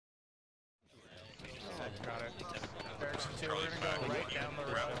Got it. Direction 2, we're gonna go right down the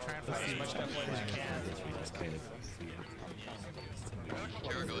road, try and find as much deploy as you can.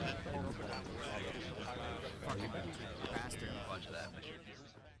 Sure, go ahead. Fucking bastard. Watch that.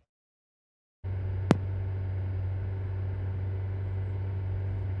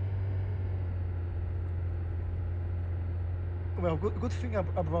 Well, good thing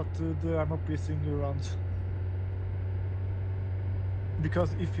about the armor piercing rounds.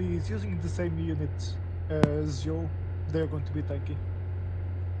 Because if he's using the same unit as Joe, they're going to be tanky.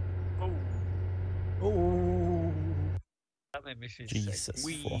 Oh. Oh. That made me feel Jesus sick.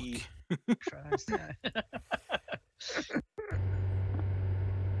 fuck. Christ, yeah.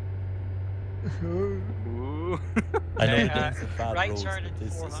 Ooh. I know Okay, there's a bad right roads, turn but at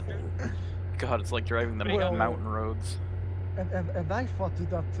this is 400. horrible. God, it's like driving the Well- mountain roads. And I thought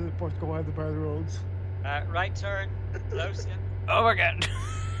that Portugal had the bad roads. Right turn, close, yeah. Oh my god.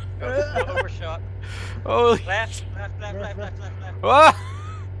 Go overshot. Holy. Left. Ah!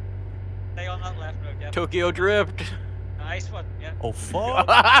 Stay on that left road, yeah. Tokyo drift. Nice one, yeah. Oh fuck!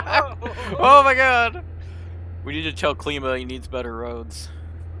 Oh my god. We need to tell Klima he needs better roads.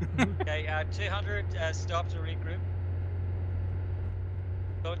 Okay, 200, stop to regroup.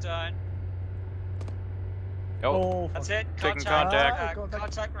 Go down. Oh, That's it. Taking Contact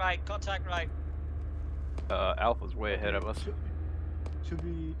contact. Contact right. Alpha's way ahead of us. Should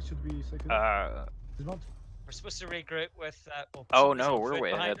we second? It's not. We're supposed to regroup with. Oh somebody's no, on we're foot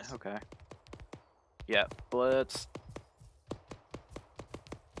way behind ahead. us. Okay. Yeah, blitz.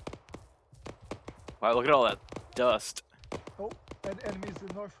 Wow, look at all that dust. Oh, enemies in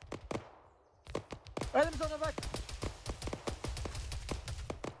the north. Enemies on the back.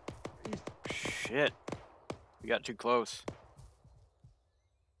 East. Shit. We got too close.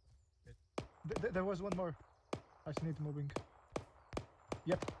 There was one more. I just need moving.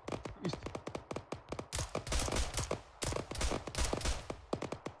 Yep. East.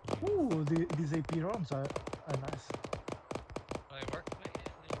 Ooh, these AP rounds are nice. They work, mate.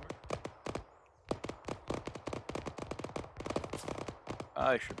 They work.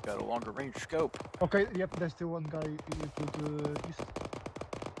 I should have got a longer range scope. Okay, yep, there's still one guy to the east.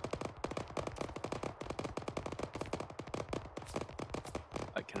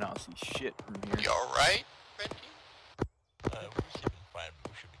 I cannot see shit from here. You alright, Red Team? We're receiving fire,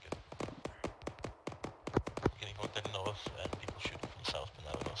 but we should be good. We're getting going to the north, and people shooting from south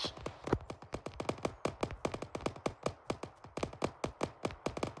behind us.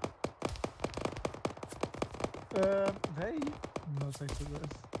 They no thanks for this.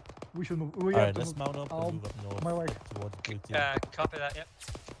 We should move. We Alright, have to let's move. mount up and move up north my way. towards blue team. Copy that, yep.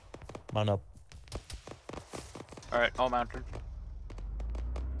 Mount up. Alright, all mounted.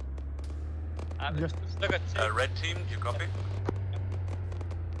 Just Look at Red team, do you copy?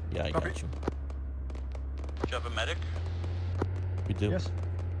 Yeah, I Copy. got you. Do you have a medic? We do. yes.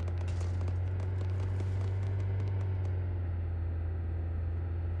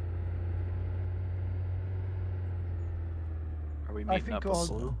 Are we I meeting think up all. with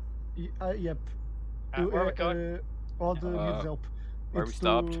Blue? Yep. where we going? All the needs help. where we It's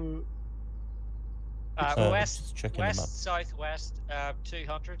stopped? to- West, just checking them up. west, southwest,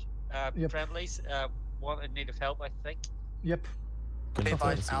 200. Yep. Friendlies. One in need of help, I think. Yep. Couldn't tell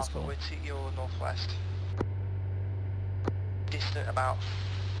Advise us who's Alpha, going. we're to your northwest. Distant about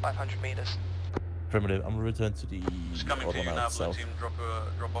 500 meters. Primitive, I'm gonna return to the Just coming odd to you one now, out Blue south. team.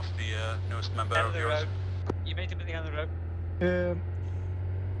 Drop off the newest member End of of the yours. road. You meet him at the end of the road.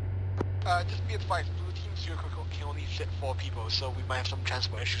 Just be advised, blue teams can only fit 4 people, so we might have some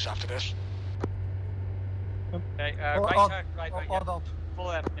transport issues after this. Okay, Oh, right oh, turn, right, Alt, yeah. alt. Full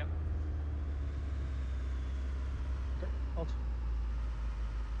left, yep. Okay, alt.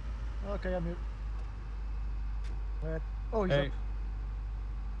 Okay, I'm here. Wait. Oh, he's Hey. up.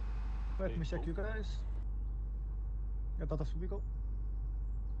 Let me check you guys. Get out of the vehicle.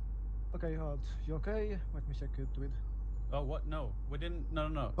 Okay, alt. You okay? Let me check it with. Oh, what? No, we didn't.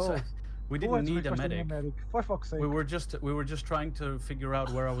 No. Oh. We Who didn't was need a requesting medic. For fuck's sake. We were just trying to figure out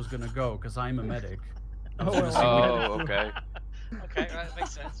where I was gonna go because I'm a medic. I was Oh, gonna well. see where- Oh, okay. Okay, right, that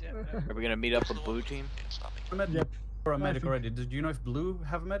makes sense, yeah. Are we gonna meet up with Blue team? I met Yep. for a I medic think- already. Did you know if Blue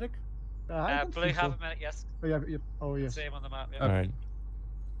have a medic? I don't Blue think have so. a minute, yes. Oh, yeah, yep. Oh, yes. Same on the map, yeah. Alright.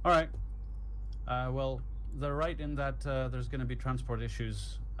 All right. Well, they're right in that there's going to be transport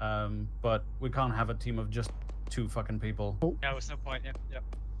issues, but we can't have a team of just 2 fucking people. No, it's no point, yeah. Yep.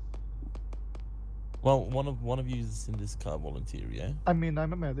 Well, one of you is in this car volunteer, yeah? I mean,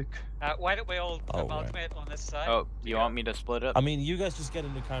 I'm a medic. Why don't we all Oh, right. amalgamate on this side? Oh, you want me to split up? I mean, you guys just get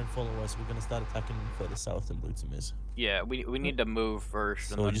in the car and follow us. We're gonna start attacking further south than blue team is. Yeah, we need to move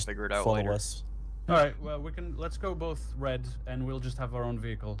first and So then just figure it out follow later. us. All right. Well, let's go both red, and we'll just have our own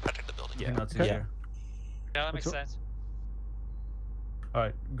vehicle. Protect the building. I think that's Okay. easier. Yeah, that makes What's up? sense. All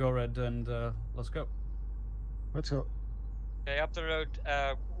right, go red, and let's go. Let's go. Okay, up the road,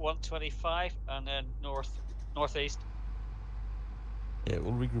 125, and then northeast. Yeah,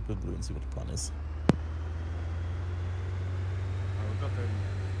 we'll regroup with blue and see what the plan is. We got there.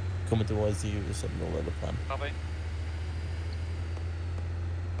 Coming towards you, just have no other plan. Copy.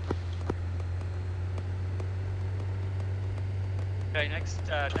 Okay, next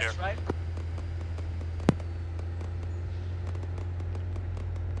right.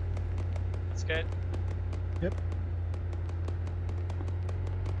 That's good. Yep.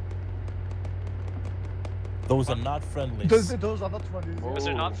 Those are not friendlies. Those are not friendly. Those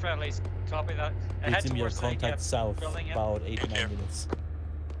are not friendlies. Copy that. Head Reaching your towards the contact south, building, yeah. about 8 to 9 minutes.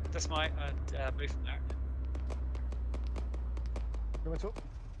 That's my and move from there. Let's go.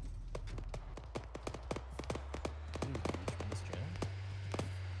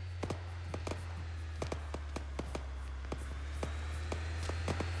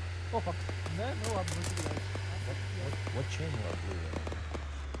 Oh fuck. No, I'm going to be like. What channel are blue in?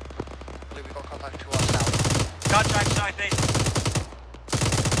 I believe we got contact to our south. Contact southeast.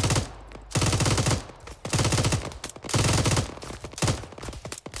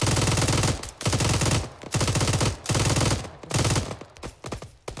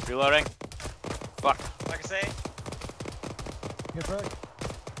 Reloading. Fuck. Like I say, Get right.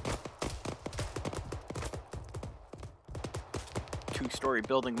 Two-story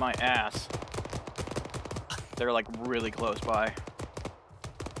building my ass. They're like really close by. I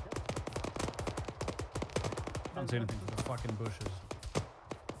don't see anything for the fucking bushes.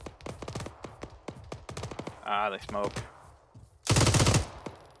 Ah, they smoke.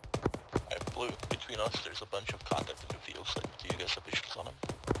 Alright, blue. Between us, there's a bunch of contact in the field. So do you guys have visuals on them?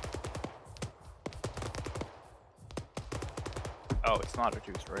 Oh, it's not a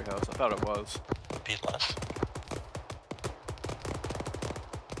two-story house. I thought it was. Repeat less.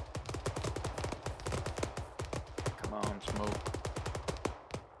 Come on, smoke.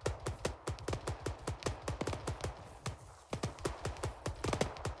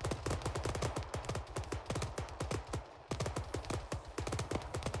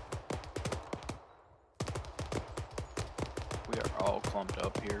 We are all clumped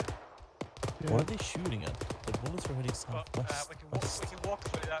up here. Yeah. What are they shooting at? The bullets are heading well, southwest. we can walk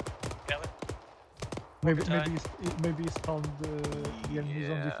through that together. Maybe time. maybe he's found the enemies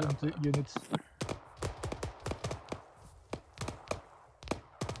on different units.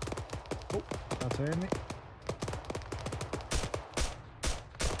 Oh, that's an enemy.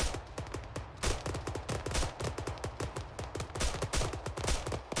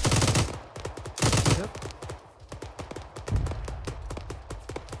 Yep.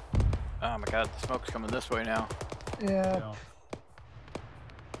 Oh my god, the smoke's coming this way now. Yeah. Yeah.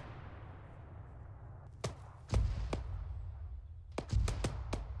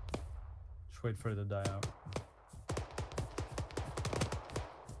 Just wait for it to die out.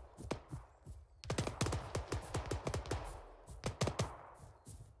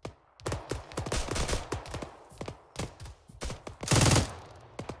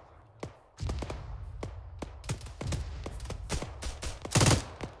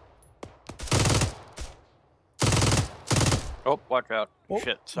 Oh, watch out. Oh,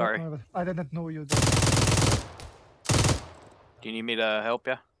 Shit, sorry. I didn't know you there. Do you need me to help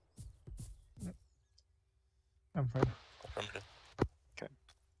you? I'm fine. Affirmative.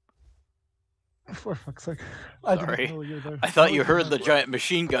 For fuck's sake. I Sorry. didn't know you there. I thought No, you it's heard not. the giant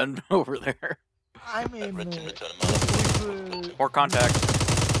machine gun over there. I mean, Red team return them out. More contact.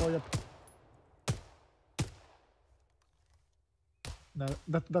 oh yep. No,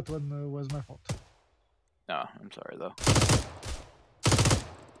 that one was my fault. No, I'm sorry though.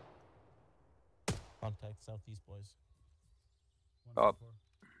 Contact southeast, boys. Oh.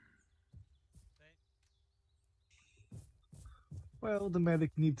 Well, the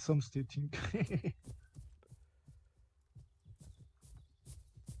medic needs some stitching.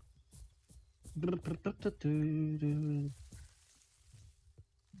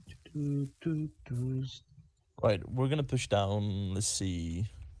 Right, we're gonna push down, let's see,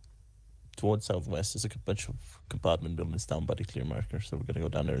 towards southwest. There's like a bunch of compartment buildings down by the clear marker, so we're gonna go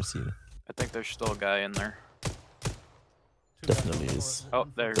down there and see. I think there's still a guy in there. Definitely is. Oh,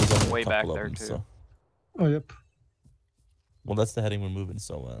 there's There's only a way back couple of there them, too. so- Oh yep. Well, that's the heading we're moving,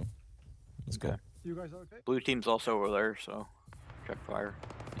 so let's go. Okay. You guys are okay? Blue team's also over there, so check fire.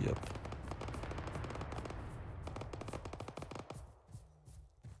 Yep.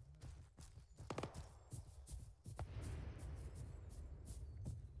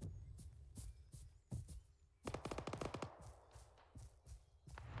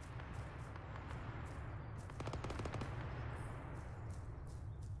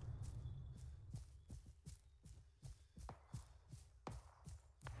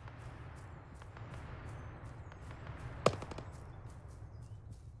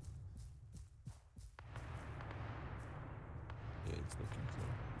 It's looking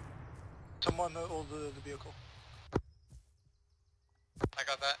for. Someone hold the vehicle. I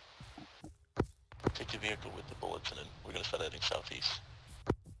got that. Take the vehicle with the bullets and then we're gonna start heading southeast.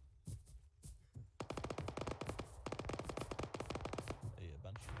 Hey,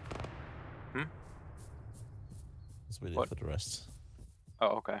 Banshee. Hmm? Let's wait What? for the rest.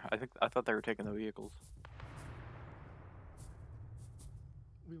 Oh, okay. I thought they were taking the vehicles.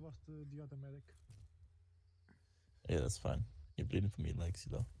 We lost the other medic. Yeah, that's fine. You're bleeding for me, Lexi,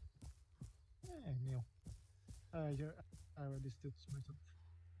 though. Yeah, Neil. Yeah, I already stood myself.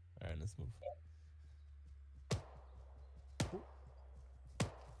 Alright, let's move.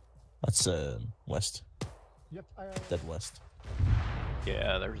 That's west. Yep, Dead west.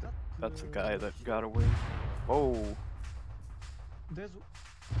 Yeah, that's a guy that got away. Whoa. There's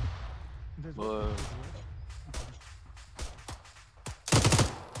Whoa.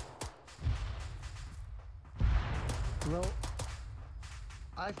 Well,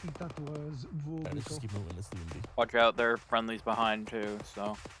 I think that was Alright, let's vehicle. just keep moving. Let's leave him be. Watch out, there are friendlies behind too,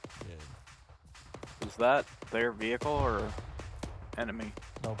 so. Yeah. Is that their vehicle or enemy?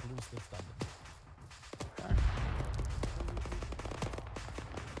 No, blue's still standing. Okay.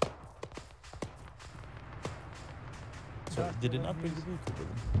 So, That's did the it not bring the enemies. vehicle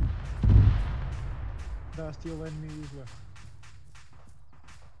with them? There are still enemies left.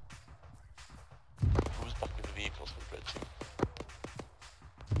 Who's back with the vehicles with red team?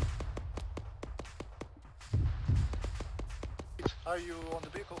 Are you on the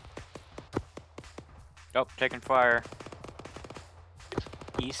vehicle? Oh, taking fire.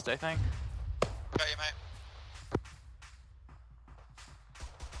 East, I think. Got you, mate.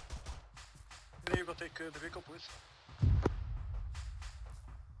 Can you go take the vehicle, please?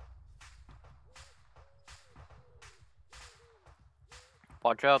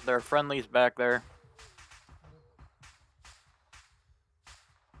 Watch out, there are friendlies back there.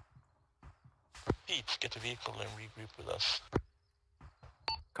 Pete, get the vehicle and regroup with us.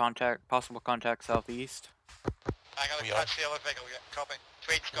 Possible contact southeast. I gotta We catch the other vehicle, yeah. Copy.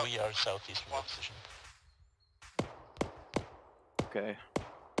 Tweet's got We are southeast from One. that position. Okay.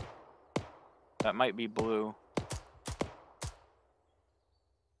 That might be blue.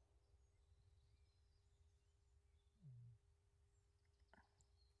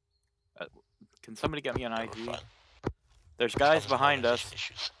 Can somebody get me an We're ID? fine. There's guys Thomas behind us. organization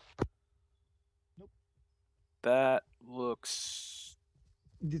issues. That looks...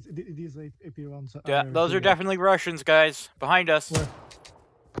 These AP rounds. Yeah, those are definitely Russians, guys. Behind us.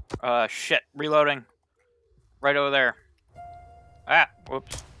 Where? Shit. Reloading. Right over there. Ah,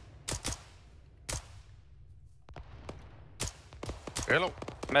 whoops. Hello.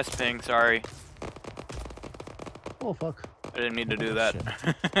 Mess ping, sorry. Oh fuck. I didn't mean to do Oh,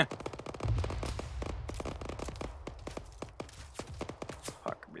 that.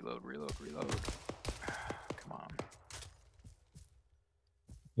 Fuck, reload. Come on.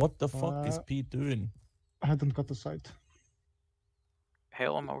 What the fuck is Uh, Pete doing? I hadn't got the sight.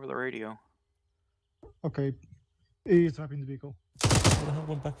 Hail him over the radio. Okay. He's trapping the vehicle. What the hell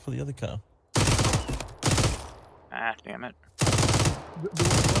went back for the other car? Ah, damn it. The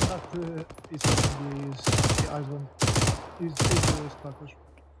one that is trapping the eyes one. Is Sparkers.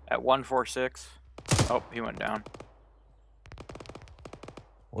 At 146. Oh, he went down.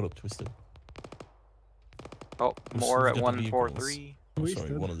 What up, Twisted? Oh, Who's more at got the 143. Oh, sorry,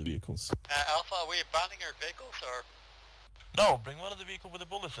 Twisted. one of the vehicles. Alpha, are we abandoning our vehicles, or? No, bring one of the vehicle with the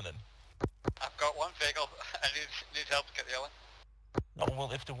bullets in it. I've got one vehicle. I need help to get the other one. No,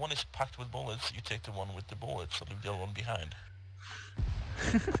 well, if the one is packed with bullets, you take the one with the bullets, so leave the other one behind.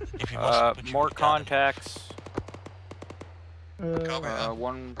 If you must, put your More gun in. contacts. Copy that.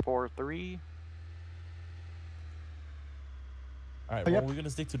 143. Alright, Oh, well, yep. we're gonna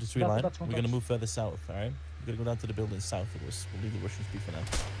stick to the tree That- line. that's We're one gonna touch. move further south, alright? We're gonna go down to the building south of us. We'll leave the Russians be for now.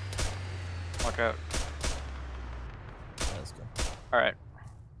 Watch out. Alright, let's go. Alright.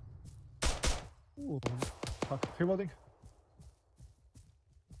 Ooh, fuck. Reloading.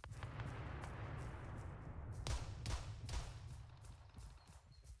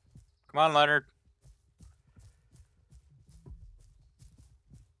 Come on, Leonard.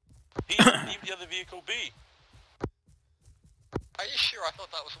 Pete, leave the other vehicle be. Are you sure? I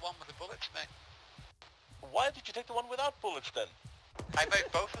thought that was the one with the bullets, mate. Why did you take the one without bullets then? I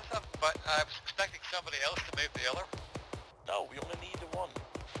moved both of them, but I was expecting somebody else to move the other. No, we only need the one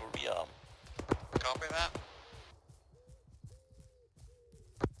for rearm. Copy that.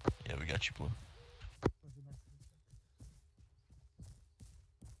 Yeah, we got you, Blue.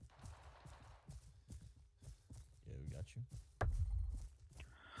 Yeah, we got you.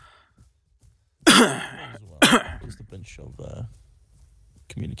 As well. Just a bunch of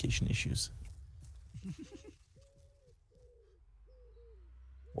communication issues.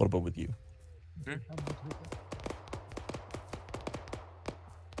 What about with you? Okay, I'm not with it.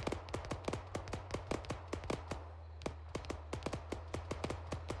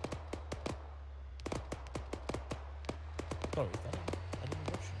 Sorry, is that an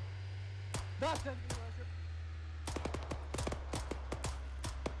interruption? That's enemy Russian.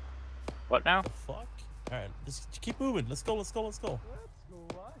 What now? The fuck? Alright, just keep moving. Let's go, let's go, let's go. Let's go.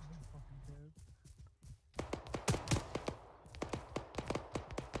 I don't fucking care.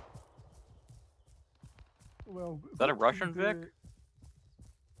 Well, Is that a good Russian thing Vic?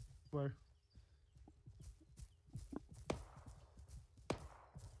 Where?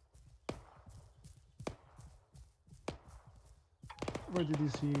 Where did you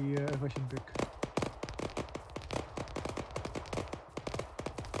see a Russian Vic?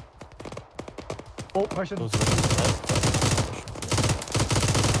 Oh, Russian. Those are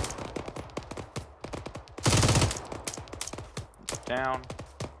Down.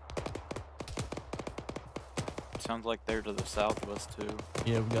 Sounds like they're to the south of us too.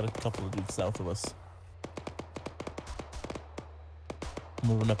 yeah, we got a couple of dudes south of us.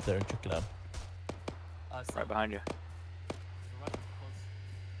 Moving up there and check it out. Right behind you.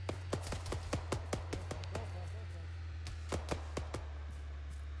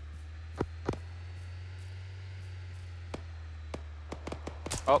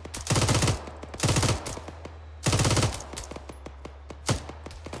 Oh.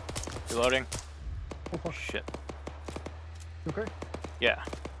 Reloading. Oh fuck. Shit. You okay? Yeah.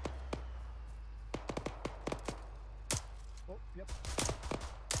 Oh, yep.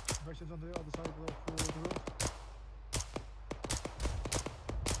 Russians on the other side of the road.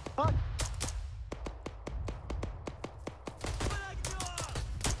 Ah!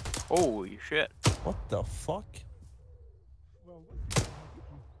 Holy shit. What the fuck? Well,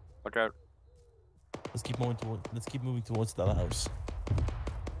 Watch out. Let's keep moving towards that house.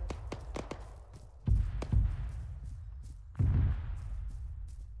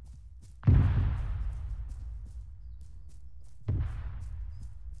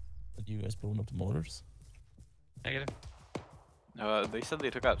 Are you guys blowing up the motors? Negative. They said they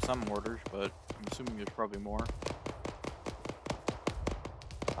took out some mortars, but I'm assuming there's probably more.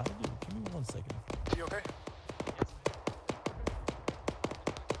 I do. Give me 1 second. You okay?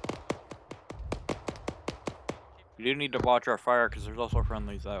 We do need to watch our fire because there's also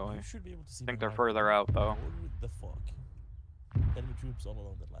friendlies that way. You should be able to see. I think my they're mark. further out though. What the fuck? Enemy troops all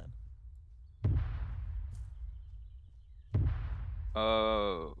along that line.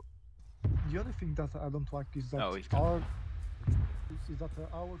 the other thing that I don't like is that Oh, he's our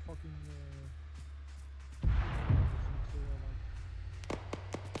fucking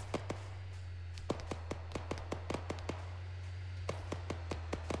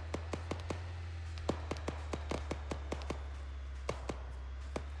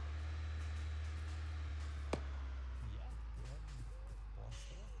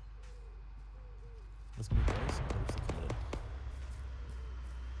Let's move guys. Where's the coming in?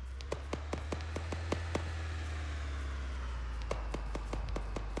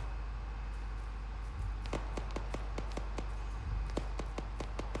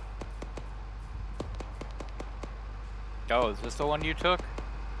 Oh, is this the one you took?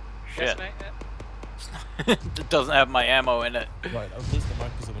 Yes, Shit. mate. It doesn't have my ammo in it. Right, I'll place the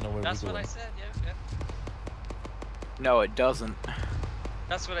mark so we know where That's we're what going. I said. Yeah. No, it doesn't.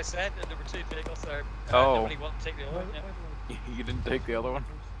 That's what I said. There were two vehicles there. Oh. Nobody wanted to take the other one. Yeah. You didn't take the other one?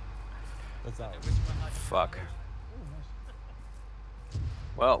 That's out. Which one had- Fuck.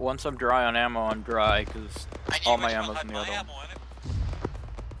 Well, once I'm dry on ammo, I'm dry, because I knew all my which one ammo's had in the my other one. ammo in it.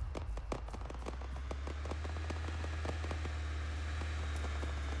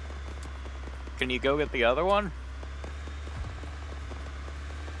 Can you go get the other one?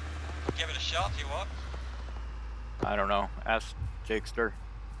 Give it a shot, you what? I don't know. Ask Jakester.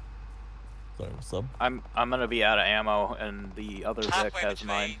 Sorry, what's up? I'm gonna be out of ammo, and the other Vic Halfway has between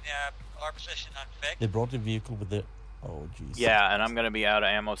mine. our position and Vic. They brought the vehicle with the. Oh jeez. Yeah, and I'm gonna be out of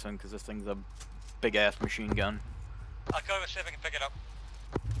ammo soon, because this thing's a big-ass machine gun. I'll go see if I can pick it up.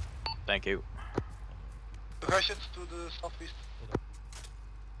 Thank you. Russians to the southeast.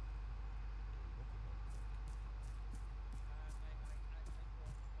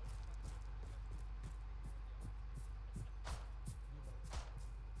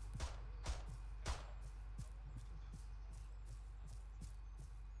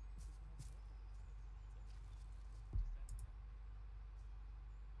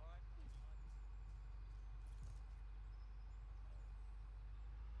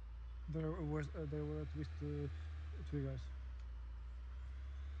 there were at least 3 guys.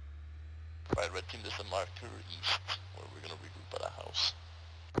 Right, red team, there's a marker east where we're gonna regroup at a house.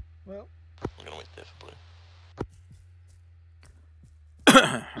 Well, We're gonna wait there for blue.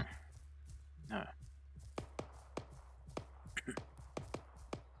 No.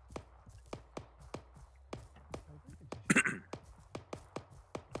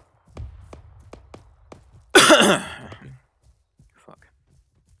 Fuck.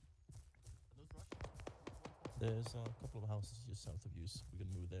 There's a couple of houses just south of you. So we're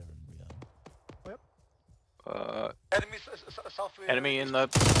gonna move there and Enemy south. Enemy in the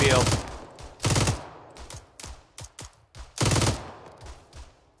field.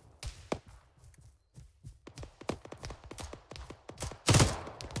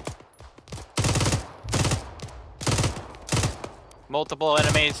 Multiple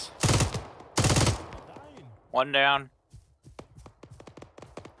enemies. One down.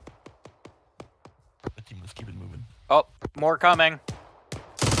 the team, let's keep it moving. Oh, more coming.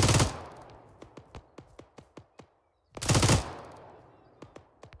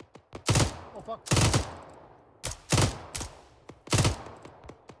 oh fuck.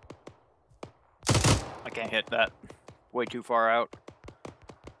 I can't hit that. Way too far out.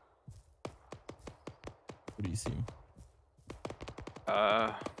 What do you see?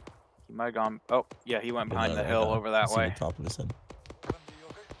 He might have gone. Oh, yeah, he went behind the I hill got it. over I that see way. the top of his head.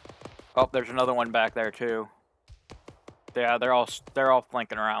 Oh, there's another one back there too. Yeah, they're all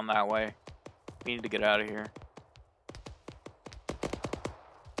flanking around that way. We need to get out of here.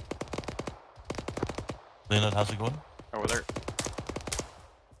 Leonard, how's it going? Over there.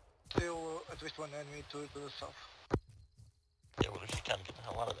 Still at least one enemy to the south. Yeah, well, if you can, get the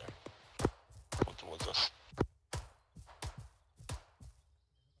hell out of there. Come towards us.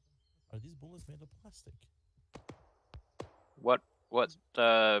 Are these bullets made of plastic? What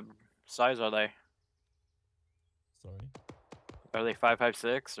size are they? Sorry. Are they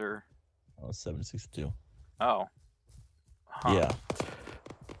 5.56 or? Oh, 7.62. Oh. Huh. Yeah.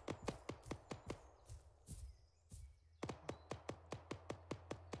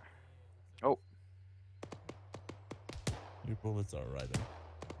 Oh. Your bullets are right there.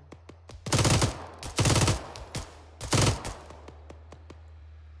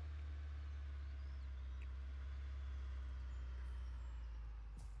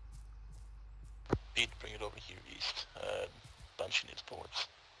 Pete, bring it over here east. Banshee needs bullets.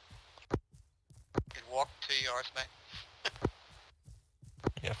 You can walk to yours, mate.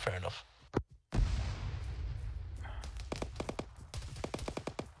 Yeah, fair enough.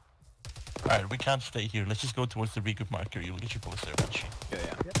 Alright, we can't stay here. Let's just go towards the regroup marker. You'll get your bullets there, Banshee. Yeah,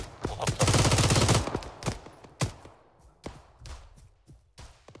 yeah. We'll have them.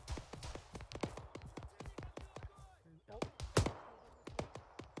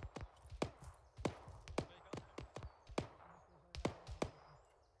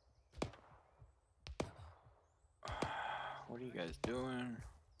 What are you guys doing?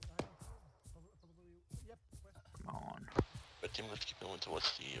 Come on. Red team, let's keep moving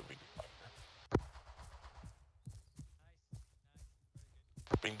towards the regroup marker.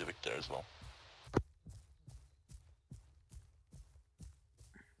 Bring the Vic there as well.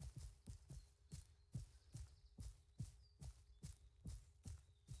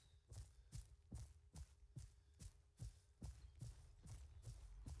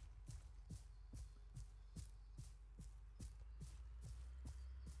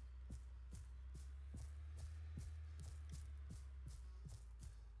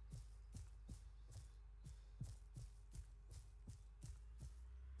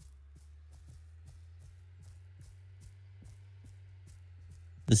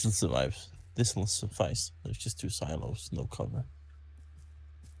 This will survive. This will suffice. There's just 2 silos, no cover.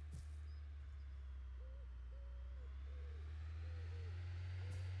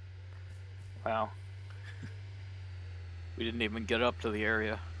 Wow. We didn't even get up to the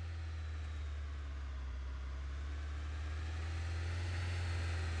area.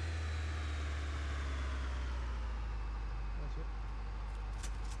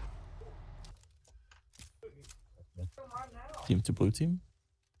 Team to blue team.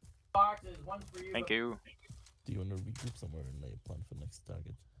 Thank you. Do you want to regroup somewhere and lay a plan for next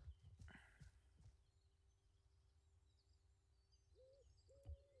target?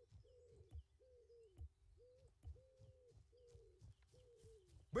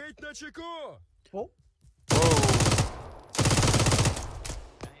 Whoa.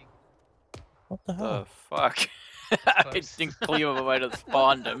 What the The hell? fuck? I think Klima might have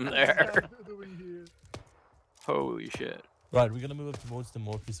spawned him there. Holy shit. Right, we're gonna move up towards the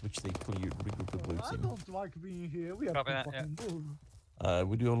morphs, which they cleared. Regroup the blue I team. don't like being here. We have Copy to that, yeah. fucking move.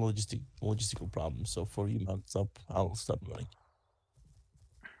 We do have logistical problems, so for you mounts up, I'll stop running.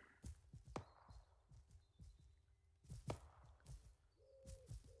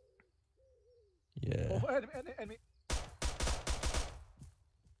 enemy.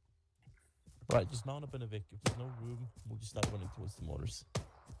 Right, just mount up in a Vic. If there's no room, we'll just start running towards the mortars.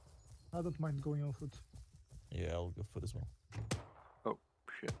 I don't mind going on foot. Yeah, I'll go foot as well. Oh,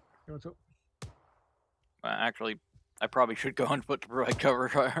 shit. Yeah, what's up? Actually, I probably should go on foot to provide cover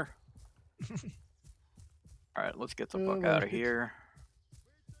fire. Alright, let's get the fuck well, out of here.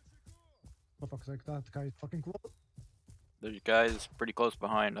 For fuck's sake, that guy is fucking cool. There's guys pretty close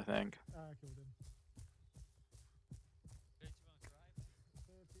behind, I think. I killed him.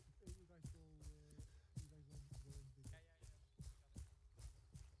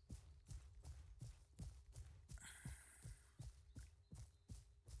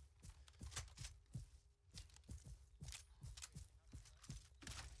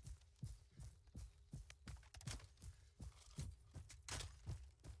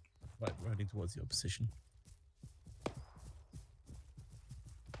 Right, we're heading towards your position.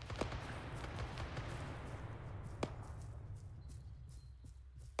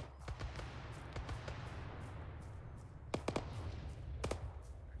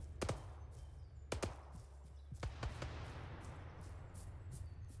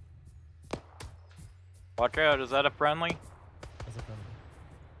 Watch out, is that a friendly? That's a friendly.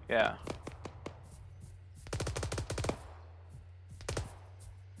 Yeah.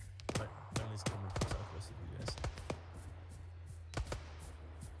 Right, friendly's coming from southwest of you guys.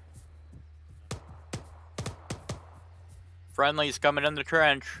 Friendly's coming in the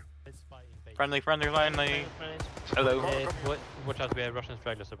trench. Friendly. Hello. Watch out, we have Russian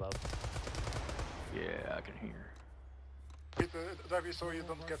stragglers above. Yeah, I can hear. Drive you so you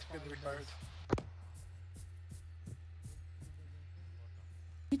don't get spin required.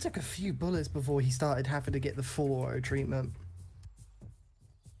 He took a few bullets before he started having to get the full auto treatment.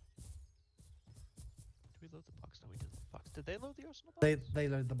 Did we load the box? No, we didn't. Box. Did they load the arsenal box? They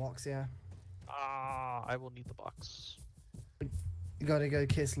load the box, yeah. Ah, I will need the box. You gotta go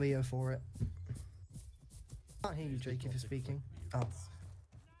kiss Leo for it. Can't hear you, Jake, if you're speaking. Oh.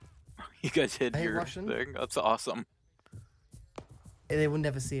 You guys hid Hey, your Russian? thing. That's awesome. They will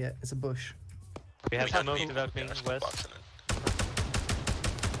never see it. It's a bush. We have smoke developing west.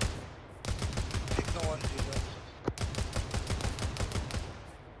 No one do that.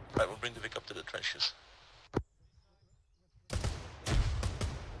 Right, we'll bring the Vic up to the trenches.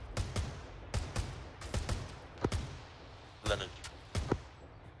 Leonard.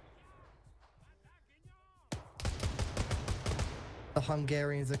 The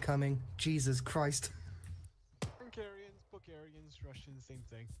Hungarians are coming. Jesus Christ. Hungarians, Bulgarians, Russians, same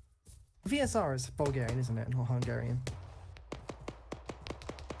thing. VSR is Bulgarian, isn't it? Not Hungarian.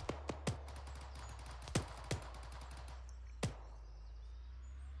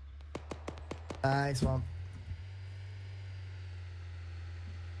 Nice one.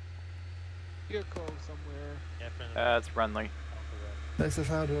 Vehicle somewhere. Yeah, friendly. That's friendly. This is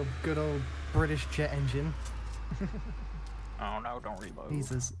how to a good old British jet engine. Oh no, don't reload.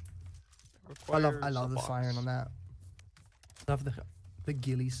 Jesus. I love the siren on that. I love the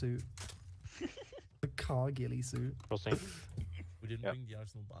ghillie suit. The car ghillie suit. We didn't bring the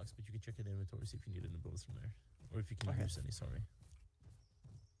arsenal box, but you can check in the inventory, see if you need any bullets from there. Or if you can use any, sorry.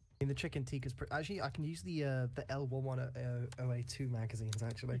 In the chicken tikka's actually, I can use the L11OA2 magazines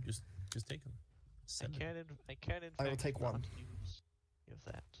actually. Just take them. I can in I will fact take not one. use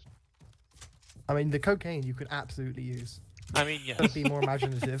that. I mean, the cocaine you could absolutely use. I mean, yes. Be more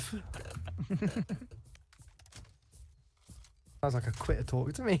imaginative. Sounds like a quitter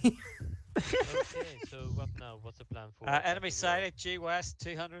talk to me. Okay, so what now? What's the plan for? Enemy side at G West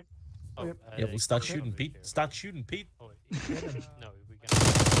 200. Oh, Yeah, we'll start shooting, Pete. Start shooting, Pete. Oh, no, we can.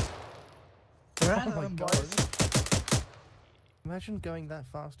 Oh my god. Imagine going that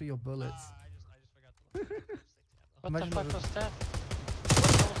fast with your bullets. I just forgot. What Imagine the fuck the- was that?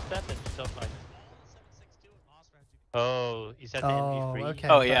 What was that that you don't like? Oh, is that the MG3? Okay.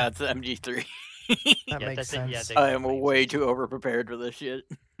 Oh yeah, it's the MG3. That makes sense. I am way too overprepared for this shit.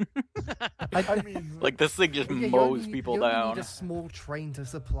 I mean, Like this thing just Yeah, you mows only- people you only down. need a small train to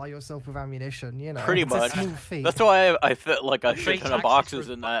supply yourself with ammunition, you know. Pretty it's much. A small feat. That's why I fit like a Three shit ton of taxis boxes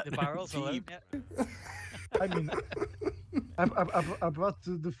for in that. The barrels alone. Jeep. Yeah. I mean, I brought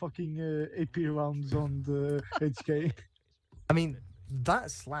the fucking AP rounds on the HK. I mean, that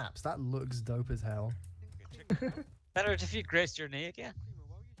slaps. That looks dope as hell. Better if you graced your knee again.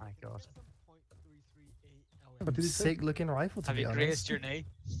 My god. What did he say? Sick looking rifle to Have be you honest. graced your knee?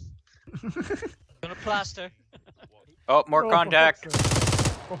 Gonna plaster. Oh, more contact.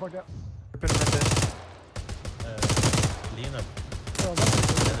 Oh fuck yeah. Lena, Oh,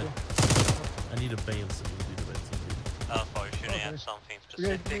 that's I need a bail so we'll do the red team. Are you shooting Okay. at something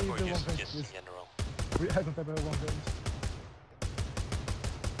Yeah, specific or the just one in thing is- general? I don't have a long range.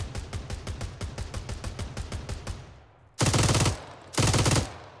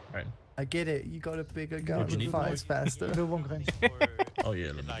 Right. I get it. You got a bigger What gun. do you need? Fires faster. The long range. Oh yeah,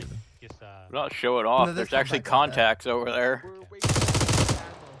 let me Like, do that. just, Not show it off. No, there's There's actually contacts out contacts over there. We're waiting for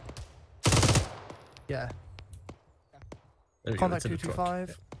ammo. Yeah. There we go, Contact it's in the truck.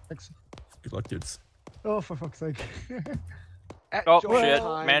 225. Thanks. Good luck, dudes. Oh, for fuck's sake. At Oh, your shit.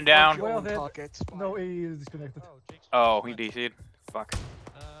 time, Man down. your own Well, targets. No, he is disconnected. Oh, he DC'd. Fuck.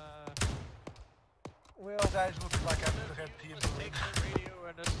 Well, guys, looks like I'm the red team. Take the radio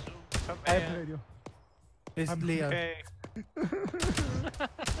and assume I have the command. radio. It's I'm Leo. Okay.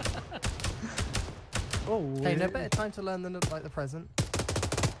 Oh, Hey, no better time to learn than like the present.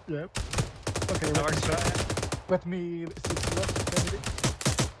 Yep. Okay, let me see what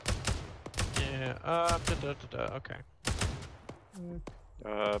yeah. Okay.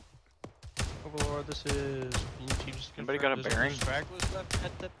 Overlord, this is blue team. Just Anybody got a confirmed there's bearing? no stragglers left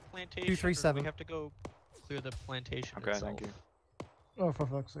at the plantation. 237. Or do we have to go clear the plantation Okay, itself. thank you. Oh, for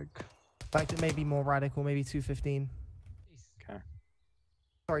fuck's sake. In fact, it may be more radical, maybe 215. Okay.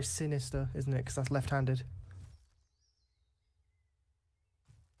 Sorry, sinister, isn't it? Because that's left-handed.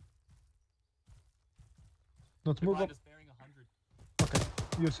 Not move up. Okay,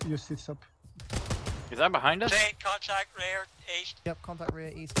 you sit up. Is that behind us? Say contact rear east. Yep, contact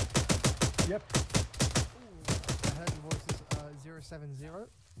rear east. Yep. I heard your voices, 070.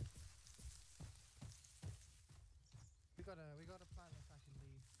 We got a plan of attacking the...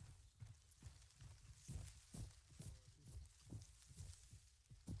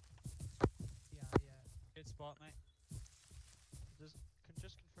 Yeah. Good spot, mate.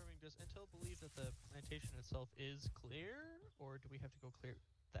 Just confirming, does Intel believe that the plantation itself is clear, or do we have to go clear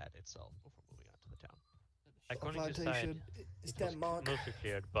that itself before moving on to the town? According to Plantation, side, it's it was Denmark. mostly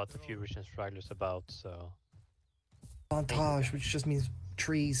cleared, but a few Russian stragglers about, so... Plantage, which just means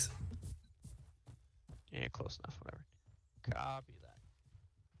trees. Yeah, close enough, whatever. Copy that.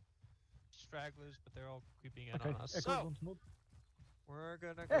 Stragglers, but they're all creeping in Okay, on us. Echo, So, don't move. we're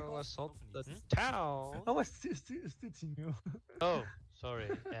gonna Echo. go assault the town. I was stitching you. Oh, sorry,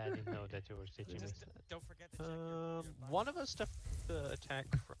 I didn't know that you were stitching me. Don't forget to check your One of us to attack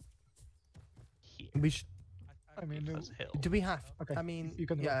from here. We should... I mean, That's a hill. Do we have... Okay, I mean, you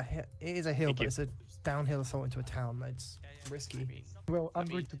can go. yeah, it is a hill, Thank but you. it's a downhill assault into a town. It's risky. I mean, well, I'm I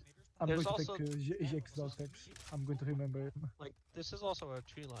going mean, to take there's also- Jake's dog text. I'm going to remember him. like, this is also a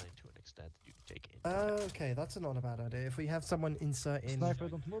tree line to an extent that you can take in. Okay, that's not a bad idea. If we have someone insert in... Sniper,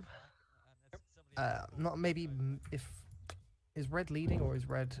 don't move. Not maybe if... Is red leading or is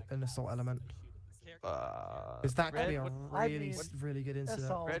red an assault element? Because that could be a really, really good incident.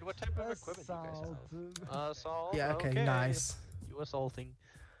 Assault. Red, what type of equipment do you guys have? Assault. Yeah, okay, nice. You assaulting.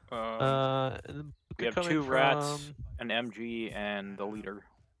 We have coming 2 rats, from- an MG, and the leader.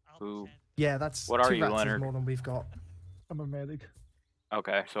 Who? Yeah, that's... What are 2 you, rats is Leonard? more than we've got. I'm a medic.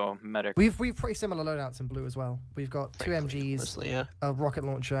 Okay, so medic. We've pretty similar loadouts in blue as well. We've got 2 MGs, Honestly, yeah. a rocket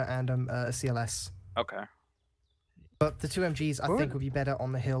launcher, and a CLS. Okay. But the 2 MGs, I think, would be better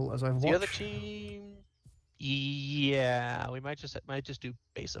on the hill as Overwatch. The other team, yeah, we might just do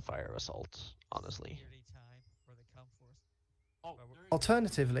base of fire assault. Honestly.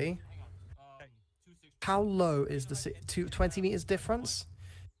 Alternatively, how low is the 20 meters difference?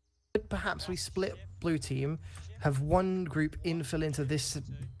 Could perhaps we split blue team, have one group infill into this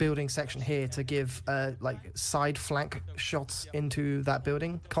building section here to give like side flank shots into that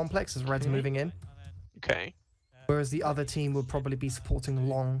building complex as red's moving in. Okay. Whereas the other team would probably be supporting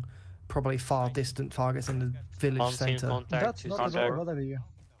long, probably far distant targets in the village center. That's not a bad idea.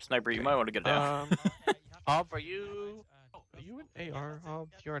 Sniper, you might want to get down. Ob, are you an AR? Ob,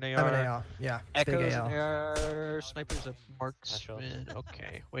 you're an AR. I'm an AR, yeah. Big Echo's AR. an AR. Sniper's a marksman.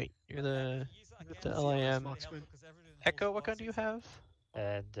 Okay, wait, you're the LIM. Echo, what gun do you have?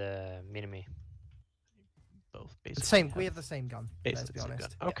 The mini-me. Both, The basically. same. We have the same gun. Basically Let's be the same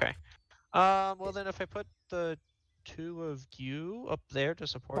honest. gun. Okay. Well then, if I put the 2 of you up there to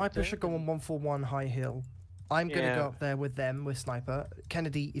support Sniper them, should go on 141 high hill. I'm gonna Yeah. go up there with them with Sniper.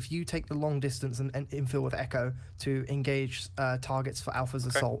 Kennedy, if you take the long distance and infill with Echo to engage targets for Alpha's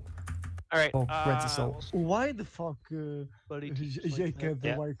assault. All right. Or Red's assault. Why the fuck Buddy Jake had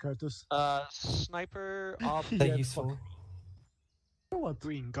the white cartus? Sniper. Ob, They're useful. What?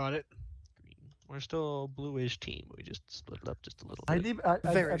 Green, got it. green. We're still a bluish team. We just split it up just a little I bit. need.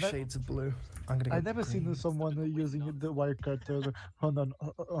 Very shades of blue. I'm gonna go I never green. seen someone using the white cartus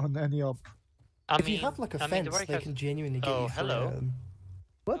on any op. If you have like a fence, they can genuinely get Oh, you through hello. them.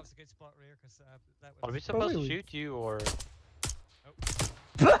 What? That was a good spot, rear, because that Are we was. supposed really? to shoot you, or...?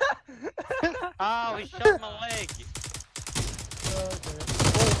 Oh, he shot my leg! Okay.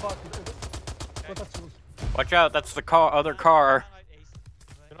 Oh fuck. What that's yours? Watch out, that's the other car.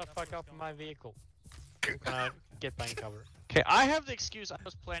 Do not fuck up my vehicle. Get behind cover. Okay, I have the excuse I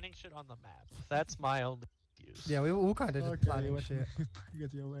was planning shit on the map. That's my only excuse. Yeah, we all kind of did planning wait, shit.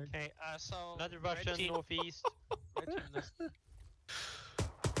 Get your way. Okay, so Another Russian northeast. Red team this. We're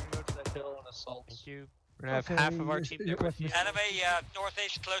gonna go to that hill and assault. Thank you. We're gonna have half of our team there with you. Enemy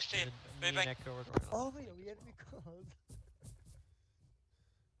northeast, close to you. Moving. Oh wait, we enemy called.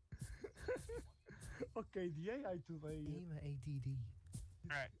 Okay, the AI to the Klima ADD.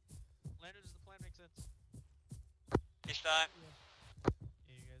 Alright. Landed, does the plan make sense? This time.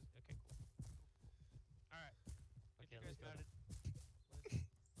 Yeah, you guys. Okay, cool. Alright. Okay, you guys got it.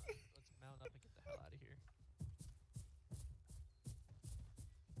 Let's mount up and get the hell out of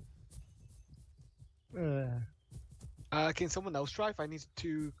here. Can someone else drive? I need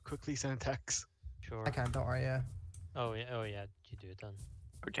to quickly send a text. Sure. I can, don't worry, yeah. Oh yeah, you do it then.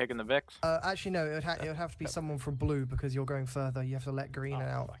 We're taking the Vicks. Actually, no, it would have to be someone from blue because you're going further. You have to let green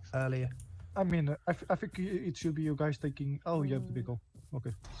out earlier. I mean, I think it should be you guys taking. Oh, you have the vehicle.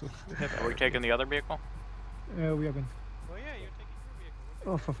 Okay. So. Are we taking the other vehicle? We haven't. Oh yeah, you're taking your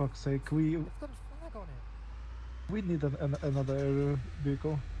vehicle. Oh, for fuck's sake, we need another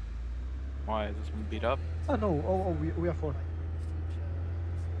vehicle. Why is this one beat up? Oh no! Oh, we are 4.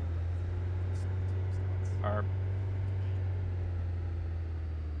 Our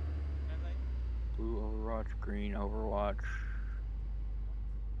blue Overwatch, green Overwatch.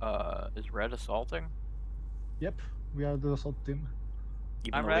 Is red assaulting? Yep, we are the assault team.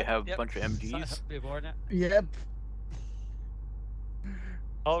 Even though we have a bunch of MGs. Yep.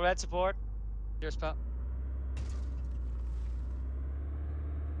 All red support. Here's pal.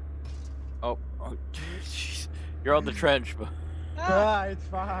 Oh, jeez. You're on the trench, but It's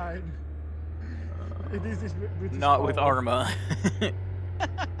fine. It is this British not with power. Arma.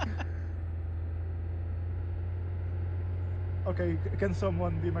 Okay, can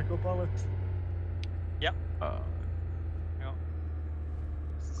someone be my co-pilot? Yep.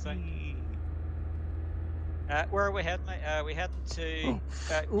 Where are we heading? We heading to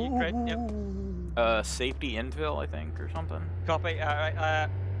Ukraine. Yep. Safety infill, I think, or something. Copy. Alright. Are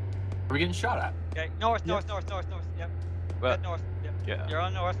we getting shot at? Okay. North. Yep. Well, Head north. Yep. Yeah. You're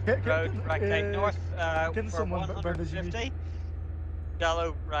on north Can- road. Right. Okay. North. can for someone bandage me? 150.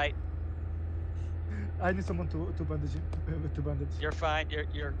 Shallow. Right. I need someone to bandage. To bandage. You're fine.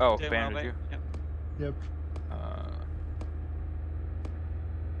 You're. Oh, doing well, bandage mate. you? Yep. Yep.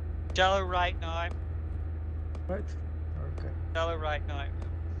 Shallow right now. Right. Okay. Shallow right now.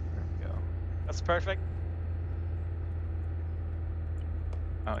 There we go. That's perfect.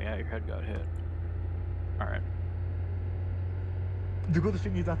 Oh yeah, your head got hit. Alright. The good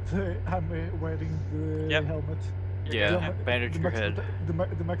thing is that I'm wearing the helmet. Yeah, bandage your head. The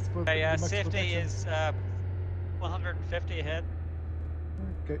max. Okay, the max safety protection. is 150 ahead.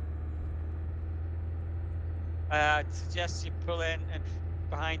 Okay. I'd suggest you pull in and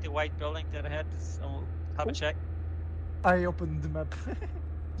behind the white building to the head. So have a check. I opened the map.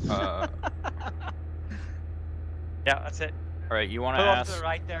 Yeah, that's it. Alright, you want to Pull off to ask? the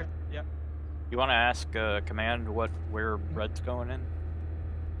right there. Yep. You want to ask command where red's going in?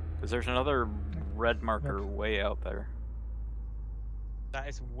 Because there's another red marker way out there. That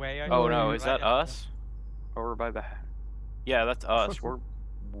is way out. Oh no, is right that out us? Over by the. Yeah, that's us. We're.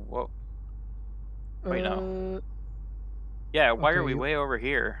 Whoa. Wait, no. Yeah, why are we way over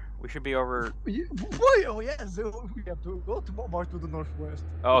here? We should be over. Why? Oh yes, we have to go more to the northwest.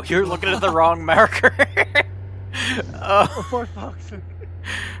 Oh, you're looking at the wrong marker. Oh, for fuck's sake.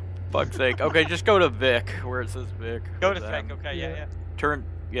 Fuck's sake. Okay, just go to Vic, where it says Vic. Go to Vic, okay, yeah. Turn,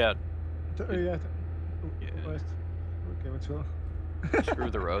 yeah. West. Okay, let's go. Screw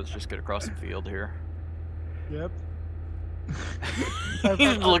the roads, just get across the field here. Yep.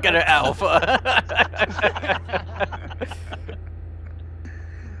 He's looking at Alpha.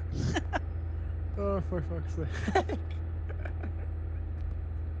 Oh, for fuck's sake.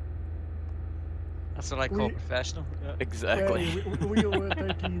 That's what I call professional. Yeah. Exactly. Yeah, we were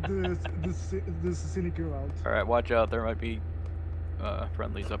taking this scenic route. Alright, watch out. There might be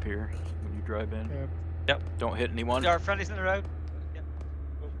friendlies up here when you drive in. Yep. Don't hit anyone. There are friendlies in the road. Yep.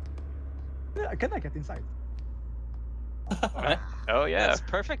 Yeah, can I get inside? Oh yeah. That's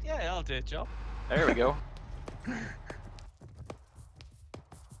perfect. Yeah, I'll do a job. There we go.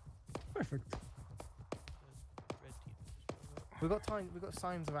 Perfect. We've got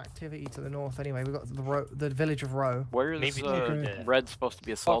signs of activity to the north anyway. We've got the village of Row. Where is red supposed to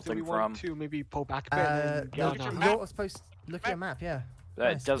be assaulting we from? want to maybe pull back a bit and get on our map. You're supposed to look at your map, yeah.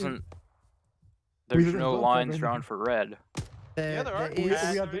 That doesn't. There's didn't no vote lines already. drawn for red. Yeah, there are. We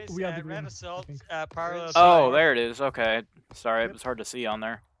had There the- is, we had the red green, assault, I think. parallel. Oh, there it is. Okay. Sorry, it was hard to see on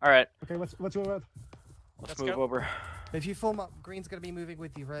there. All right. Okay, what's your red? Let's move over. If you form up, green's gonna be moving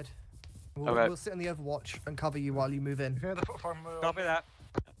with you, red. Okay. We'll sit on the overwatch and cover you while you move in. Copy that.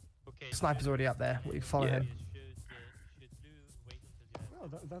 Okay. Sniper's already up there. We follow Yeah. him. Should blue wait until you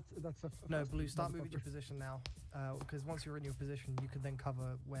have Well, that's a. No, blue, start moving your position now. Because once you're in your position, you can then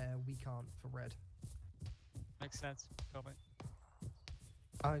cover where we can't for red. Makes sense. Copy.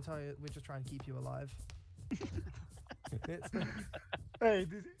 I tell you, we're just trying to keep you alive. Hey,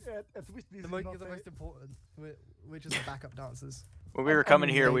 this, at least this You're is the not most important. We're just the backup dancers. When we were coming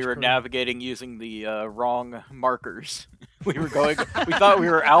here, we were navigating using the wrong markers. We were going. We thought we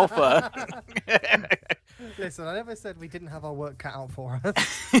were alpha. Listen, I never said we didn't have our work cut out for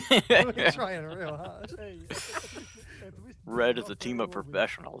us. We're trying real hard. Hey, at least Red is a team of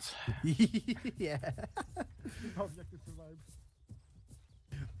professionals. Yeah. Objective survive.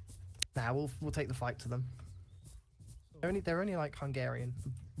 Nah, we'll take the fight to them. They're only like Hungarian,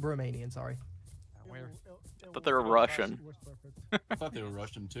 Romanian, sorry. But they're Russian. I thought they were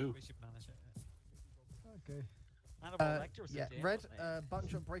Russian too. Okay. Yeah, red,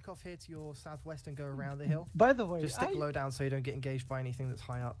 bunch up, break off here to your southwest and go around the hill. By the way, just stick low down so you don't get engaged by anything that's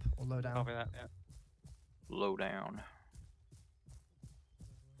high up or low down. Copy that. Yeah. Low down.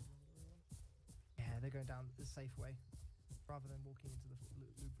 Yeah, they're going down the safe way, rather than walking into the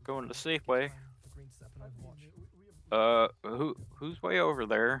Going the safe way. for green to set up an overwatch. Who's way over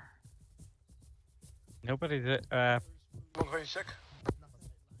there? Nobody did. One very sick.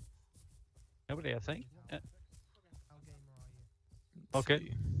 Nobody, I think. Yeah. Let's Okay.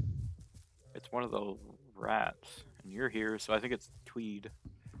 see. It's one of the rats, and you're here, so I think it's Tweed.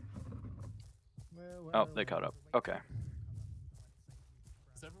 Oh, they caught up. Okay.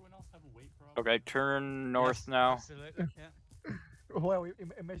 Does everyone else have a weight problem? Okay, turn north now. Absolutely. Yeah. Well,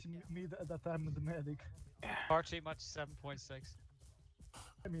 imagine me that I'm the medic. Party much 7.6.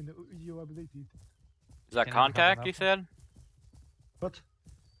 I mean, you ability. Is that Can I contact, cover you that? said? What?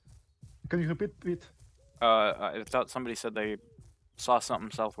 Can you repeat, Pete? I thought somebody said they saw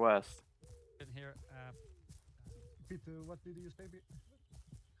something southwest. Didn't hear. Pete, what did you say?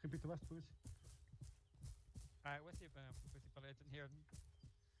 Repeat the rest, please. Alright, with you, but I didn't hear.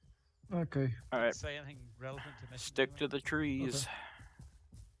 Okay. Alright. Say anything relevant to mission. Stick to the trees.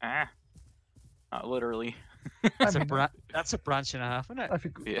 Ah. Not literally. That's a branch and a half, isn't it? I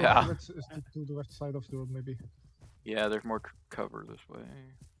think. Yeah. Let's stick to the west side of the road, maybe. Yeah, there's more cover this way.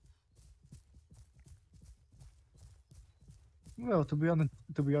 Well, to be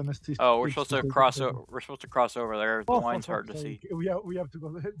honest. Oh, we're supposed to cross. We're supposed to cross over there. The line's hard to see. We have to go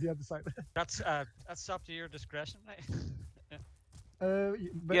the other side. That's up to your discretion, mate.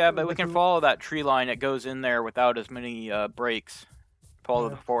 But we can follow that tree line. It goes in there without as many breaks. Follow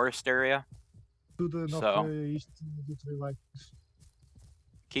the forest area. To the So northeast, like.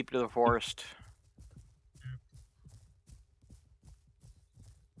 keep to the forest.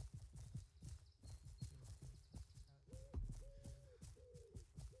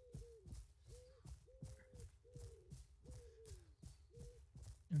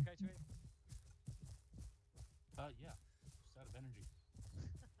 You okay, Tweed? Yeah. Just out of energy.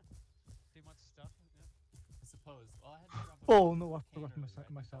 Too much stuff. Yeah. I suppose. Well, I had to drop a Oh no, I forgot container myself.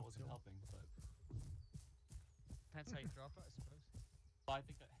 earlier. That wasn't helping, but. Depends how you drop it, I suppose. Well, I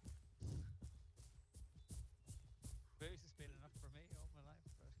think I. Booze has been enough for me all my life,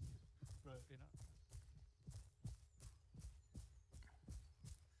 but Right. you know.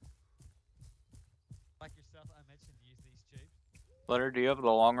 Like yourself, I mentioned to use these tubes. Leonard, do you have the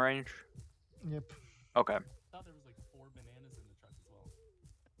long range? Yep. Okay. I thought there was like 4 bananas in the truck as well.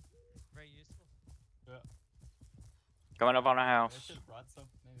 Very useful. Yeah. Coming up on a I house. should have brought some.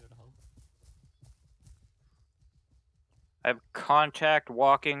 Maybe it would help. I have contact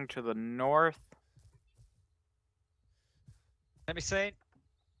walking to the north. Let me say it.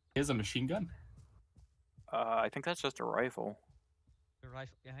 He has a machine gun? I think that's just a rifle. The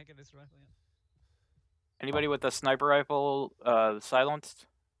rifle. Yeah, I think it is a rifle. Yeah. Anybody with a sniper rifle silenced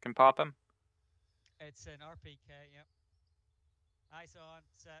can pop him? It's an RPK. Yep. Eyes on.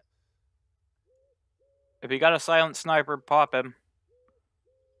 Set. If you got a silent sniper, pop him.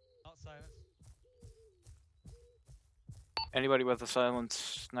 Not silence. Anybody with a silent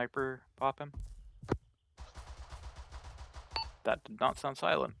sniper, pop him. That did not sound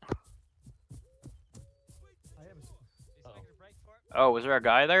silent. Oh, was there a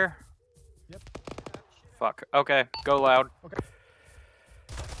guy there? Yep. Fuck. Okay, go loud. Okay.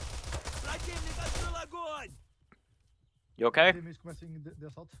 You okay? Team is commencing the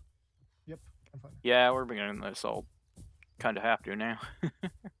assault. Yep. fine. Yeah, we're beginning the assault. Kind of have to now.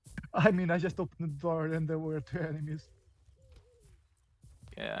 I mean, I just opened the door and there were 2 enemies.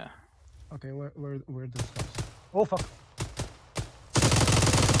 Yeah. Okay, where the stuff? Oh fuck!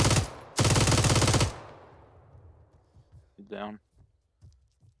 Down.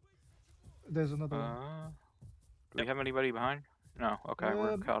 There's another one. Do we have anybody behind? No. Okay,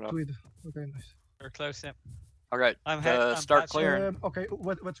 we're caught up. Tweed. Okay, nice. We're close, yeah. Okay, I'm start patching. clearing. Okay,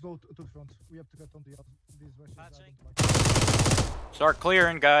 let's go to the front. We have to get on these rushes. I don't like. Start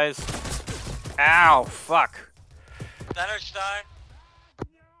clearing, guys. Ow, fuck. Leonard's down.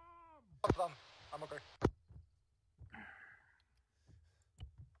 I'm okay.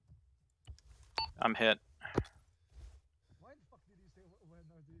 I'm hit. Why the fuck did you say when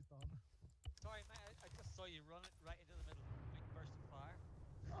are these done? Sorry, mate, I just saw you run it right into the middle. Big burst of fire.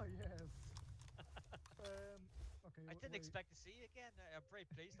 Oh yes. Okay. I didn't expect to see you again. I'm very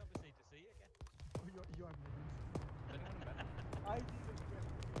pleased, obviously, to see you again. Oh, you are brilliant. I didn't get it.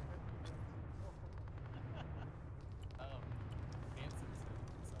 Answer's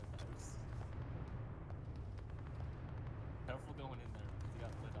inside the house. Careful going in there, because he got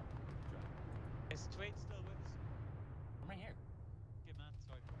lit up. Is Tweed still with us? I'm right here. Good man,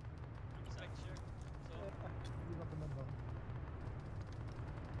 sorry. Just making sure. So, You got the number.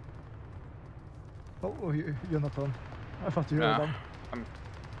 Oh, you're not on. I thought you were on.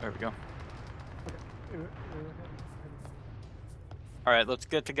 There we go. Okay. Alright, let's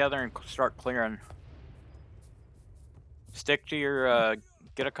get together and start clearing. Stick to your,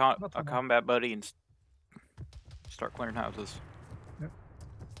 get a combat buddy and start clearing houses. Yep.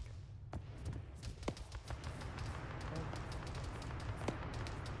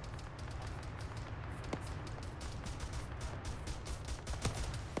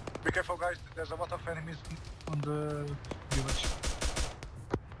 Be careful, guys. There's a lot of enemies on the village.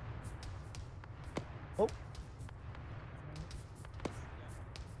 Oh.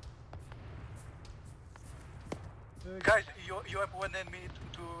 Guys, you have one enemy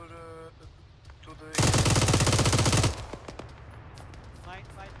to the.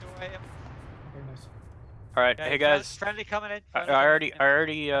 my door, I am. Okay, nice. Alright, Okay, hey guys. Friendly coming in. I friendly coming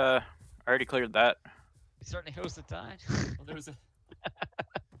in. already cleared that. It certainly holds the time. Well, there was a...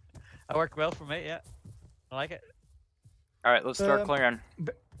 That worked well for me, yeah. I like it. Alright, let's start clearing.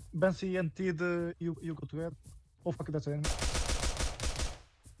 Bensi and Tid, you go to where? Oh fuck, that's an enemy.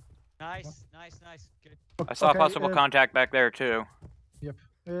 Nice, nice. Good. I saw possible contact back there too. Yep.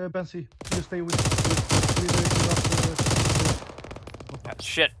 Bensi, you stay with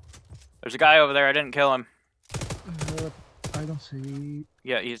Shit. There's a guy over there, I didn't kill him. I don't see.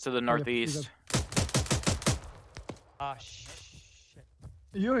 Yeah, he's to the northeast. Ah, shit.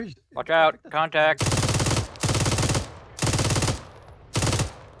 Watch out, contact.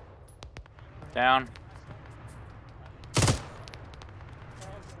 Down.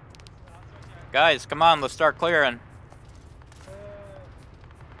 Guys, come on, let's start clearing.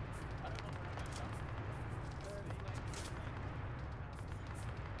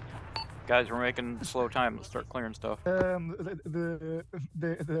 Guys, we're making slow time. Let's start clearing stuff. There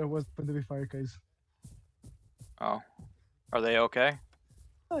was going to be fire case. Oh. Are they okay?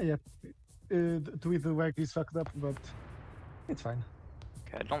 Oh yeah. With the wag is fucked up, but it's fine.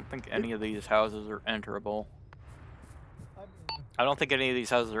 Okay, I don't think any of these houses are enterable. I don't think any of these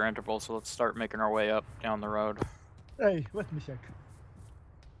houses are enterable, so let's start making our way up down the road. Hey, let me check.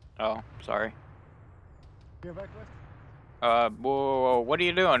 Oh, sorry. You're back left? Whoa, what are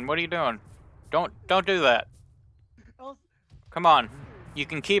you doing? What are you doing? Don't do that. Come on. You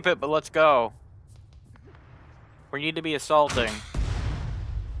can keep it, but let's go. We need to be assaulting.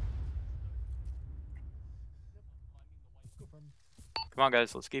 Come on,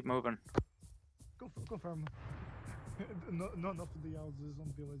 guys, let's keep moving. Confirm. None of the houses on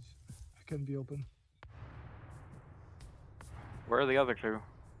the village can be open. Where are the other two?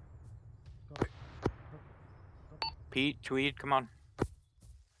 Pete, Tweed, come on.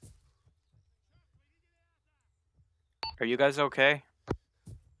 Are you guys okay?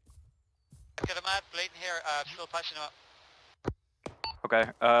 Get him out, bleeding here, still patching him up. Okay,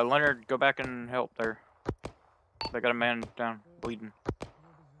 Leonard, go back and help there. They got a man down, bleeding.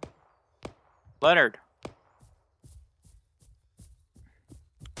 Leonard!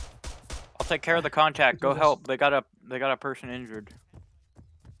 I'll take care of the contact, go help. They got a person injured.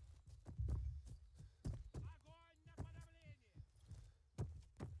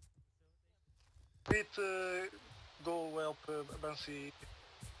 Pete, go help Bansi.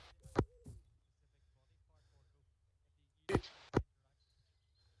 Pete.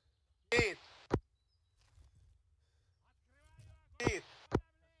 Pete. Pete.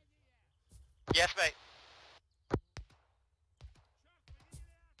 Yes, mate.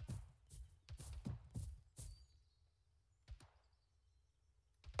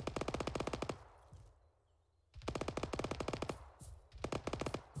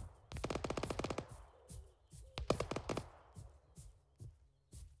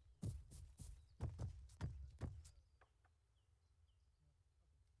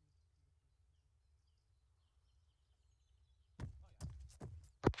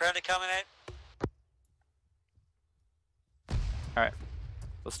 Friendly coming in. Alright.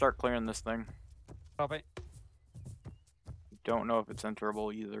 Let's start clearing this thing. Copy. Don't know if it's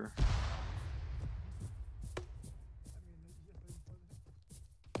enterable either.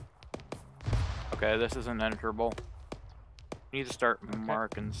 Okay, this isn't enterable. Need to start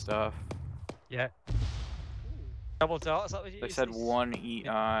marking stuff. Yeah. Double dot, is that what you They use said these? 1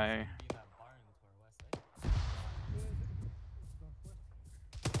 EI.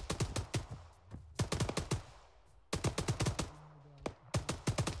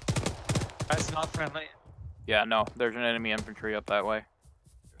 That's not friendly. Yeah, no, there's an enemy infantry up that way.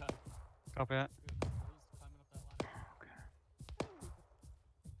 Copy that.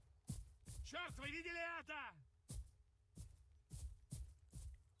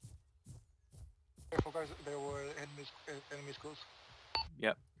 Careful, guys. There were enemies close.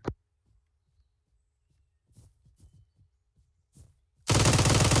 Yep.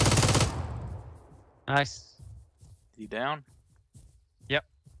 Nice. Is he down? Yep.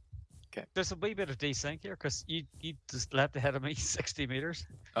 Okay. There's a wee bit of desync here because you just left ahead of me 60 meters.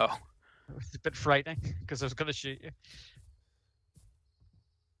 Oh. It was a bit frightening because I was going to shoot you.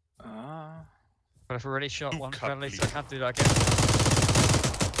 But I've already shot one friendly, so I can't do that again.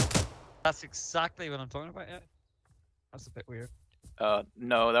 That's exactly what I'm talking about, yeah. That's a bit weird.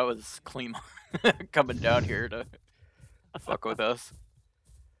 No, that was Klima coming down here to fuck with us.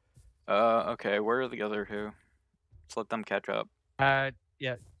 Okay, where are the other two? Let's let them catch up.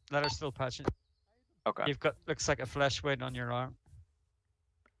 Yeah, let her still patching. Okay. You've got, looks like a flesh wound on your arm.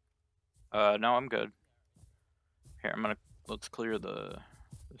 No, I'm good. Here, let's clear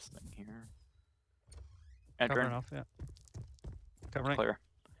this thing here. Covering Entering. off, yeah. Covering. Clear.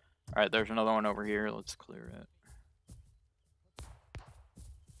 Alright, there's another one over here. Let's clear it.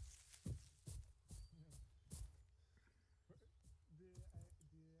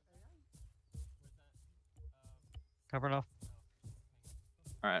 Covering off.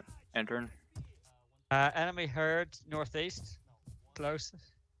 Alright, entering. Enemy herd northeast. Close.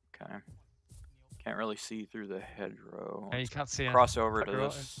 Okay. Can't really see through the hedgerow. Yeah, you can't see him. Cross over to Tucker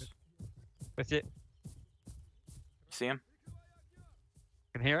out this. with you. See him?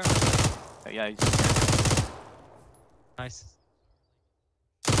 Can hear him? Yeah, he's here. Nice.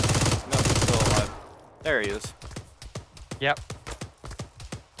 No, he's still alive. There he is. Yep.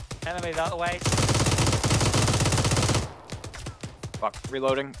 Enemy that way. Fuck,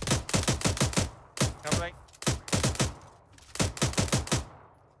 reloading. Covering.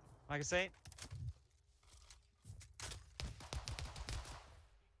 Magazine.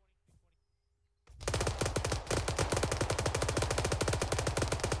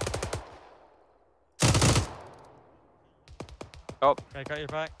 Oh. Okay, got your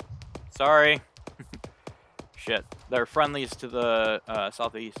back. Sorry. Shit. They're friendlies to the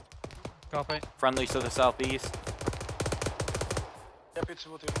southeast. Copy. Friendlies to the southeast. Yep, it's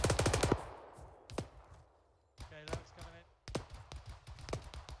what Okay, loads coming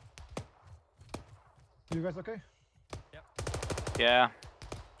in. You guys okay? Yep. Yeah.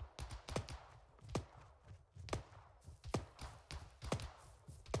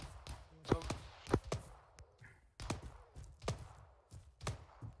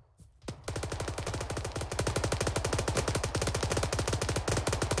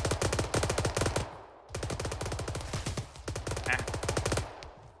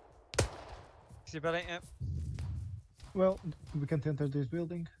 See about it, yep. Well, we can't enter this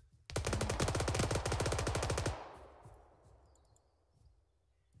building.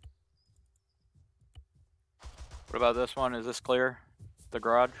 What about this one? Is this clear? The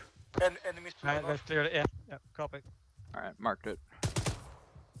garage? Enemies to the Right, north. they've cleared it, yeah. Yep, copy. Alright, marked it.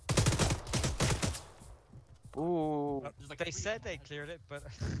 Ooh. They said they cleared it, but...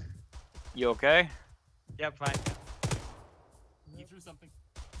 You okay? Yep, fine. He threw something.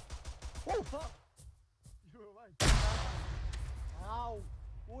 Oh fuck! You were right. Ow!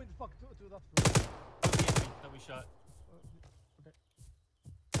 Who in the fuck to that floor? Oh, the enemy that we shot. Okay.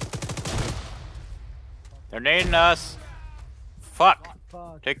 They're nading us. Fuck.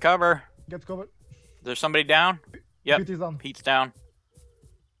 Fuck. Take cover. Get covered. There's somebody down? Yep. Pete is down. Pete's down.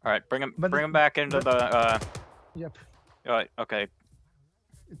 Alright, bring him But back into the Yep. Alright, okay.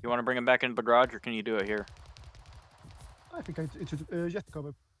 You want to bring him back into the garage, or can you do it here? I think it should just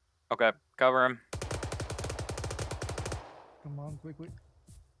cover. Okay, cover him. Come on, quickly.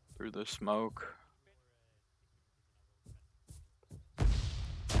 Through the smoke.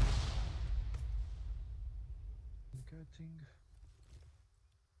 Cutting.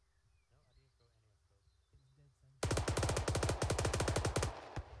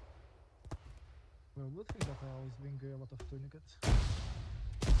 Well, good thing that I was doing a lot of tourniquets.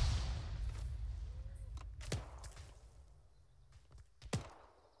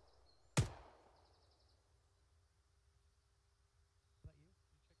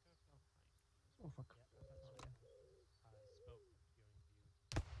 Oh fuck.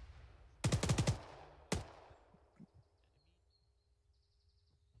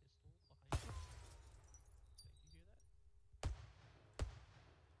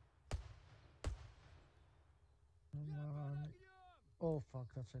 Oh fuck,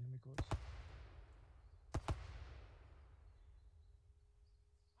 that's enemy close.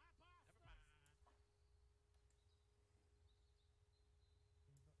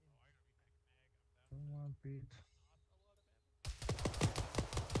 Come on, Pete.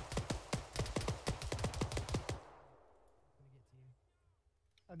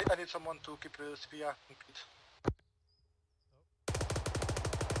 I need someone to keep CPR on Pete.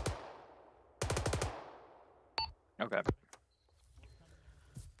 Okay.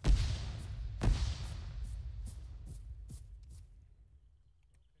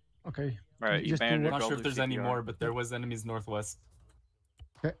 Okay. Alright, you just bandaged I'm not all sure if the there's any CPR. more, but there was enemies northwest.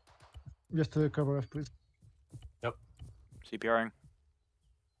 Okay. Just cover us, please. Yep. CPRing.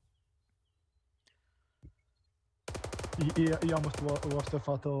 He almost lost a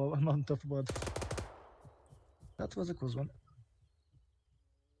fatal amount of blood. That was a close one.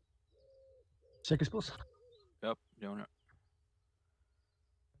 Check his pulse. Yep, doing it.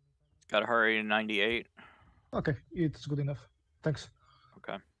 Got a heart rate of 98. Okay, it's good enough. Thanks.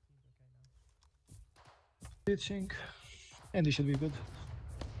 Okay. Pitching. And he should be good.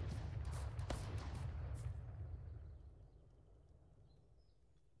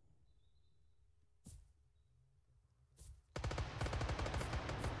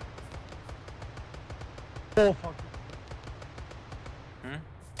 Oh fuck.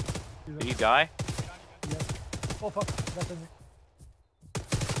 Did he die? Yeah. Oh fuck, that's enemy.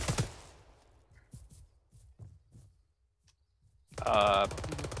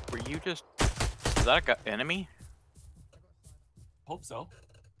 Were you just... Is that a enemy? Hope so.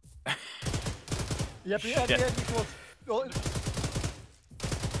 Yep, yeah, Shit. close. Oh.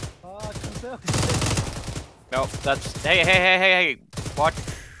 Ah, cancel. No, that's... Hey! Watch.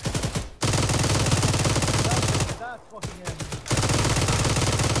 That's fucking enemy.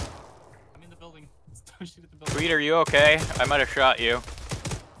 I'm in the building. Don't shoot at the building. Tweet, are you okay? I might have shot you. I'm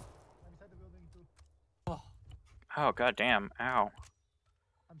inside the building too. Oh, goddamn. Ow.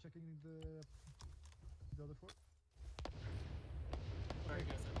 I'm checking the other floor. Where are you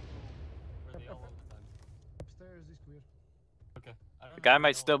guys at? Where are they all the time? Upstairs is clear. Okay. I don't The know guy if might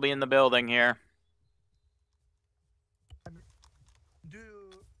they're still all- be in the building here. Do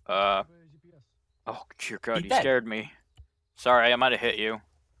GPS. Oh, dear God, Pete you dead. scared me. Sorry, I might have hit you.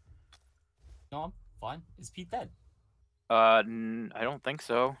 No, I'm fine. Is Pete dead? I don't think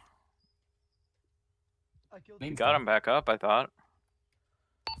so. I killed You Name's got dead. him back up, I thought.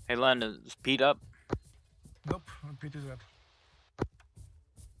 Hey, Len, is Pete up? Nope, Pete is dead.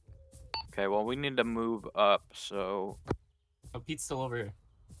 Okay, well, we need to move up, so... Oh, Pete's still over here.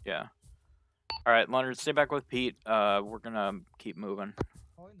 Yeah. Alright, Leonard, stay back with Pete. We're gonna keep moving.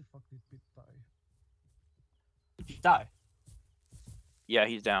 How in the fuck did Pete die? Did Pete die? Yeah,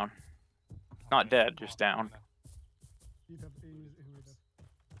 he's down. Not dead, just down. Pete is dead.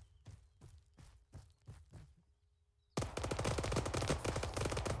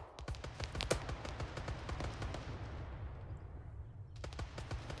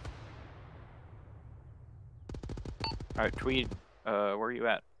 Alright, Tweed, where are you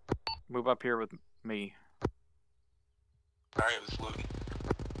at? Move up here with me. Alright, I was looting.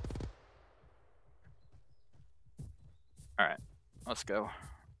 Alright, let's go.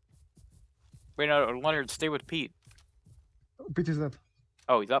 Wait, no, Leonard, stay with Pete. Pete is dead.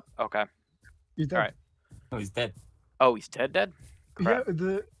 Oh, he's up? Okay. He's dead. Alright. No, he's dead. Oh, he's dead? Crap.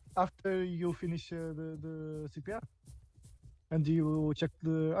 Yeah, after you finish the CPR and you check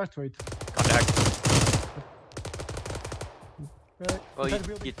the heart rate. Contact. Well, inside the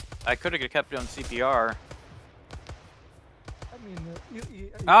building. I could have kept doing CPR. I mean, you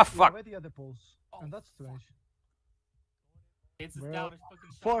Fuck. already had the pulse, and that's strange. It's Well, down. I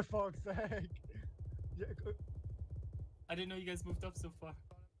fucking shot. For fuck's sake! Yeah, I didn't know you guys moved up so far.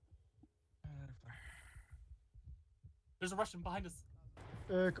 There's a Russian behind us.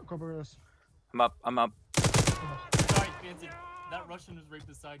 Cover us. I'm up. I'm up. Sorry, Fancy. That Russian is right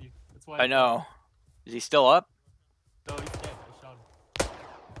beside you. That's why. I know. Is he still up? No, he's dead. I shot him.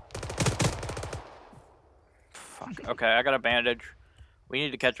 Fuck. Okay, I got a bandage. We need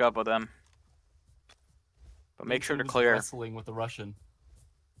to catch up with them. But make sure to clear. Wrestling with the Russian.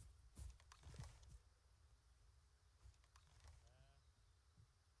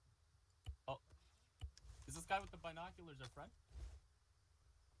 Oh, is this guy with the binoculars our friend?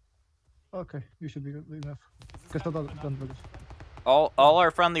 Okay, you should be good enough. Don't All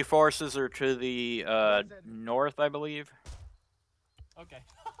our friendly forces are to the north, I believe. Okay.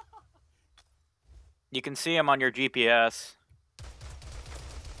 You can see them on your GPS.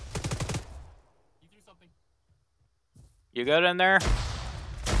 You threw something. You good in there?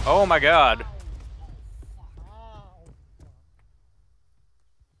 Oh my god.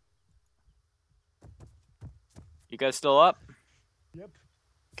 You guys still up? Yep.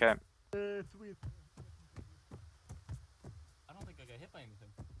 Okay. Sweet. I don't think I got hit by anything.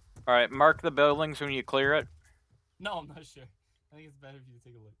 Alright, mark the buildings when you clear it. No, I'm not sure. I think it's better if you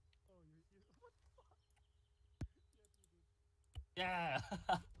take a look. Yeah.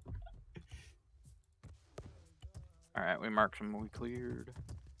 Alright, we marked them, we cleared.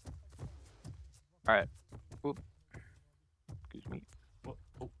 Alright. Oop. Excuse me. Oh,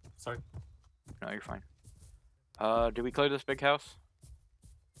 sorry. No, you're fine. Did we clear this big house?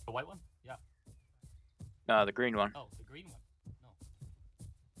 The white one? Yeah. No, the green one. Oh, the green one. No.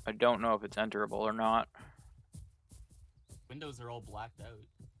 I don't know if it's enterable or not. Windows are all blacked out.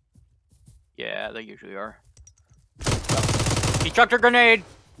 Yeah, they usually are. He chucked a grenade!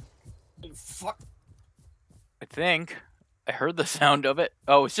 Oh, fuck. I think. I heard the sound of it.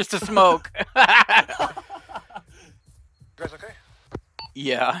 Oh, it's just a smoke. You guys okay?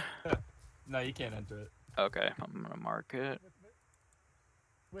 Yeah. No, you can't enter it. Okay, I'm gonna mark it.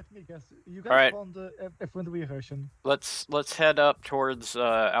 With me, guys. You guys Alright. found the F1 version. Let's head up towards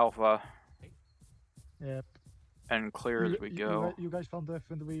Alpha. Yep. And clear as we go. You guys found the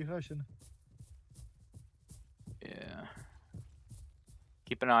F1 version. Yeah.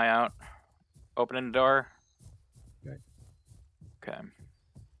 Keep an eye out. Opening the door. Okay. Okay.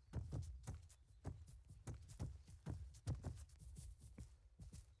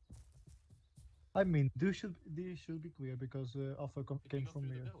 I mean, these should be clear because Alpha came from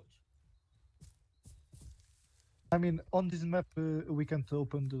here. I mean, on this map we can't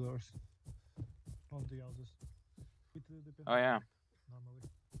open the doors on the houses. Oh yeah. Normally.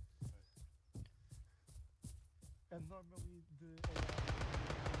 And normally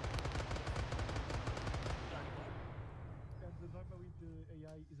normally the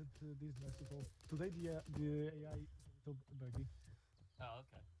AI isn't this merciful. Today the AI is so buggy. Oh,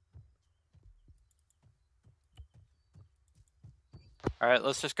 okay. Alright,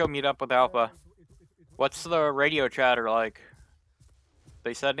 let's just go meet up with Alpha. What's the radio chatter like?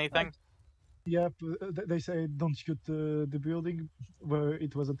 They said anything? Yep, they say don't shoot the building where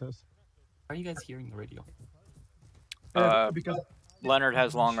it wasn't us. Are you guys hearing the radio? Because Leonard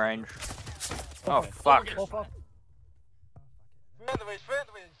has long range. Oh, Okay. fuck. Friendlies.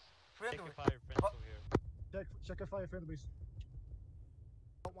 Check a fire friendlies.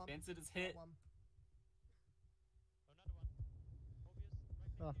 Vincent is hit.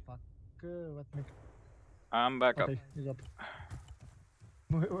 Ah, fuck. Let me. I'm back up. Okay, he's up.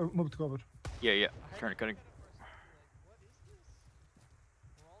 Move to cover. Yeah. Turn it, cutting. What is this?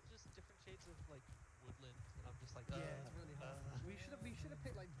 We're all just different shades of like woodland, and I'm just like, Yeah, it's really hard. We should have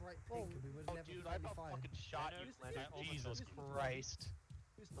picked like bright pink, and we would have never Dude, I about fucking shot you, Leonard. Jesus Christ.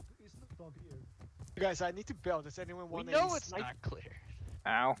 It's not dog here. You guys, I need to build. Does anyone we want know a it's not clear.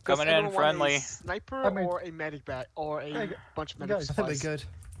 Ow, Does coming in anyone want friendly. a sniper I mean- or a medic bag or a bunch of medic guys, I think supplies? they're good.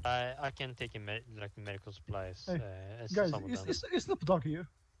 I can take like medical supplies. Hey, as Guys, some of them. it's not dog here.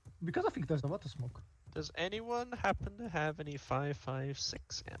 Because I think there's a lot of smoke. Does anyone happen to have any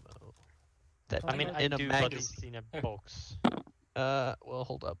 5.56 ammo? That I mean, I in a do, but magazine. it's in a box. Well,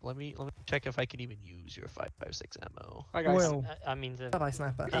 hold up. Let me check if I can even use your 5.56 ammo. Hi guys. Well, I mean, the Bye-bye,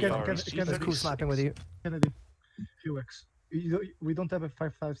 sniper. Can- It's cool sniping with you. Kennedy, QX. We don't have a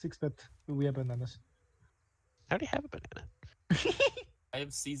 5.56, but we have bananas. How do you have a banana? I have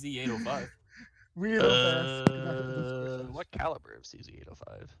CZ805. We don't ask. What caliber of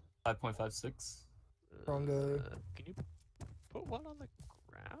CZ805? 5.56. Wrongo. Can you put one on the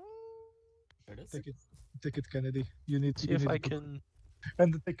ground? There it is. Take it, Kennedy. You need See you if need I to put- can.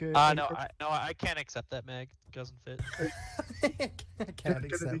 And take a. No, I can't accept that mag. It doesn't fit. I can't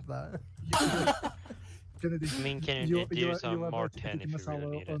accept that. Kennedy. I mean, can you do some more 10 if you really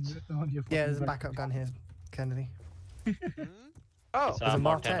need it? On your Yeah, there's a phone. backup gun here, Kennedy. Oh, It's there's a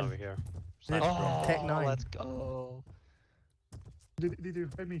Mark 10 10 over here. Oh, Tech 9. let's go. Did you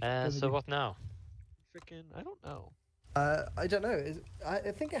find me? So what now? Freaking, I don't know. I don't know.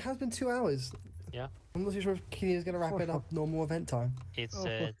 I think it has been 2 hours. Yeah. I'm not too sure if Kenny is going to wrap it up normal event time. It's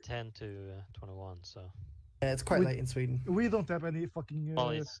 10 to 21, so. Yeah, it's quite late in Sweden. We don't have any fucking Well,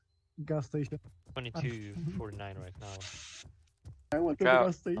 it's gas station. 22:49 right now. I want the Go.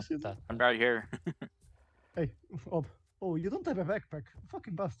 gas station. I'm right here. Hey, oh, you don't have a backpack.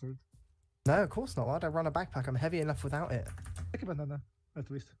 Fucking bastard. No, of course not. Why would I run a backpack? I'm heavy enough without it. Take a banana, at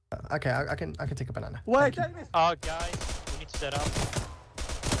least. Okay, I can take a banana. Wait, Oh, guys, we need to set up.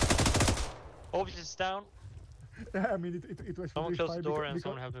 Obvious is down. I mean, it was. Someone close the door and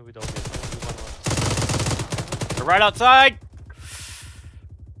someone help me with Obvious. They're right outside!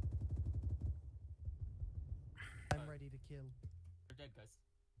 I'm ready to kill. They're dead, guys.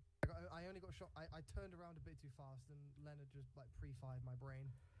 I only got shot. I turned around a bit too fast and Leonard just like pre-fired my brain.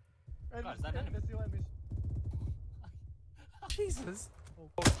 God, is that enemy? That's the one I missed. Jesus. Oh,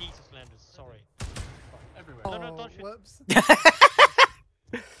 Jesus, Landers, sorry. Everywhere. Oh, No, don't shoot. Whoops.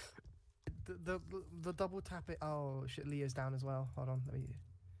 the double tap it. Oh shit, Leo's down as well. Hold on, let me.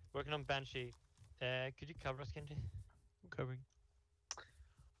 Working on Banshee. Could you cover us, Kenji? I'm covering.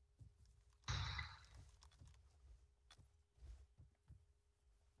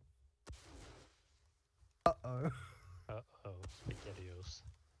 Uh-oh. Uh-oh, spaghettios.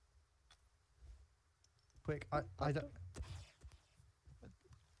 Quick, I don't.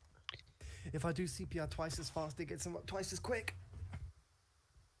 If I do CPR twice as fast, it gets them up twice as quick.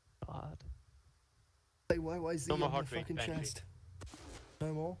 God. Say YYZ No more on my heart rate, fucking Banshee. chest.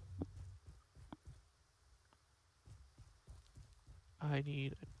 No more? I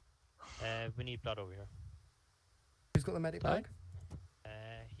need. We need blood over here. Who's got the medic bag?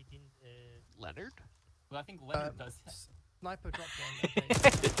 He didn't. Leonard? Well, I think Leonard does. Sniper dropped one.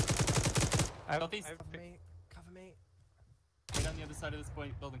 Okay. Southeast. Cover me. Cover me. Right on the other side of this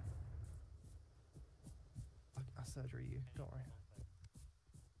building. I'll surgery you. Don't worry.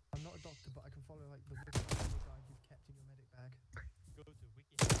 I'm not a doctor, but I can follow like the Wikipedia guide you've kept in your medic bag. Go to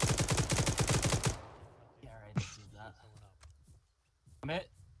Wiki. Yeah, alright, let's do that. I'm hit.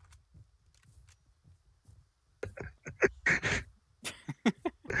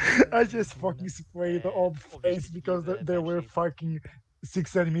 I just fucking sprayed the ob face because there were fucking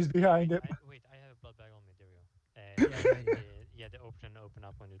 6 enemies behind it. Wait, I have a blood bag on me, there we go. Yeah, they open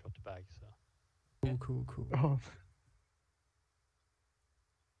up when you drop the bag, so. Cool. Oh.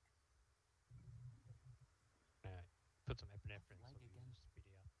 Put some epinephrine so we can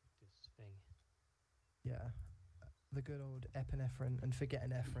speed up this thing. Yeah. The good old epinephrine and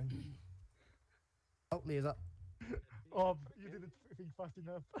forget-epinephrine. Oh, Leah's up. Oh, you didn't think fast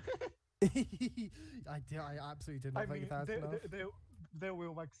enough. I absolutely did not think fast enough. There were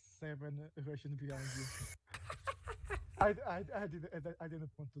like 7 Russians behind you. I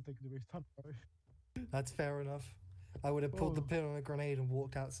didn't want to take the risk. I'm sorry. That's fair enough. I would have pulled the pin on a grenade and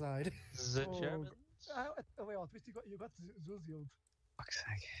walked outside. The Germans? Wait, at least you got Zuzild. Fuck's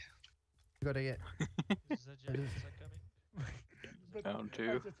sake. You gotta get. Is the Germans coming? Down I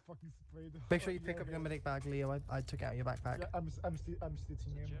 2. just fucking sprayed. Make sure you pick up your medic bag, Leo. I took it out of your backpack. Yeah, I'm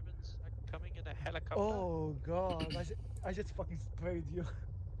stitching The him. Germans are coming in a helicopter. Oh god, I just fucking sprayed you.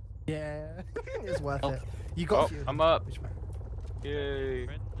 Yeah, it's worth it. You got. Oh, a few of I'm them. up. Which one? Yay.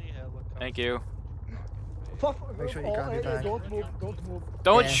 Friendly helicopter. Thank you. Make sure you grab your bag. Don't move, don't move.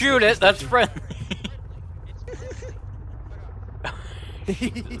 Don't Yeah, shoot it, that's friendly.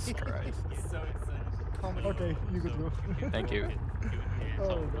 Jesus Christ. So insane. Okay, you go through. Thank you.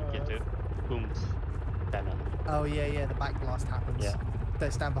 Oh Get god. to. Boom. Banner. Oh yeah, the back blast happens. Yeah.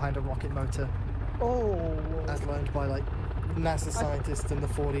 They stand behind a rocket motor, Oh. as learned by like NASA scientists in the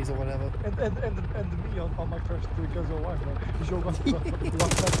 40s or whatever. And me on my first week as well.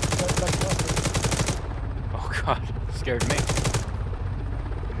 Oh god, scared me.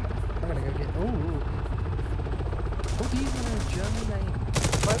 I'm gonna go get. Ooh. Oh, these are German name.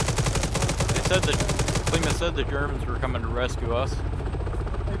 They said that Klima said the Germans were coming to rescue us. It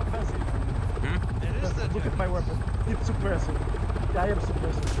is the Look at my weapon. It's suppressive. Yeah, I am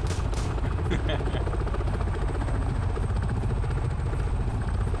suppressive.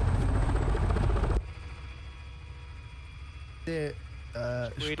 Der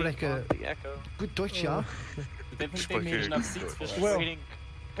Sprecher. The echo. Good Deutsch, ja. They think they made enough seats for this. Well, Waiting.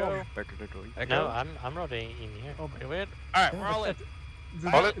 Go. No, I'm not in here. You win? Alright, we're all in.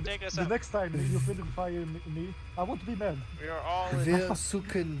 The next time you finish firing me, I won't be mad. We are all in. Wir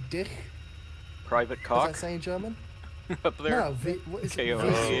suchen dich. Private Does cock that say in German? up there. No, what is it?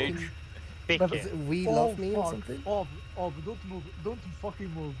 K-O-C-H. Big But- Was it we Oh, love me or fuck. something? Oh, don't move. Don't fucking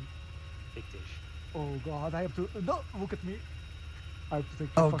move. Big dish. Oh god, I have to. No, look at me. I have to take.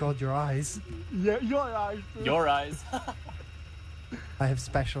 Oh fucking- god, your eyes. Yeah, your eyes. Too. Your eyes. I have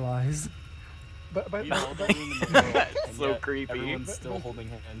special eyes. But You know, the room in the world, and So yet creepy. Everyone's still holding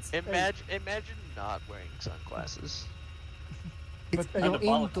hands. Imagine not wearing sunglasses. It's But, you're and a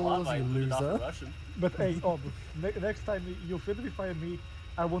indoors, balaclava, you I looted off a loser. Russian. But hey, next time you finally find me,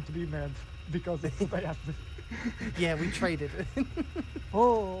 I want to be mad because it's bad. Yeah, we traded.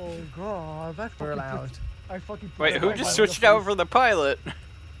 Oh god, that's We're allowed. I fucking. put Wait, that who right just on switched your out face. for the pilot? Or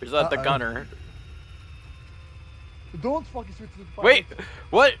is that the Uh-oh. gunner? Don't fucking switch to the pilot. Wait,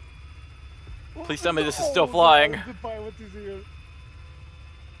 what? Please tell me this is still flying. The pilot is here.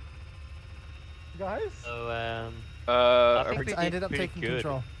 Guys? So, Uh, think we I did ended up pretty taking good.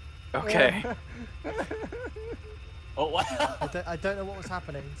 control. okay. Oh, wow. I don't know what was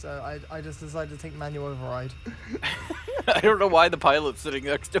happening, so I just decided to take manual override. I don't know why the pilot's sitting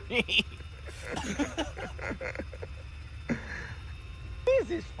next to me. This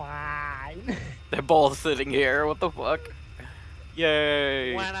is fine. They're both sitting here. What the fuck?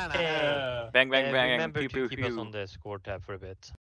 Yay! Yeah. Bang, bang, bang. Remember Pew, to pew, keep us pew. on the score tab for a bit.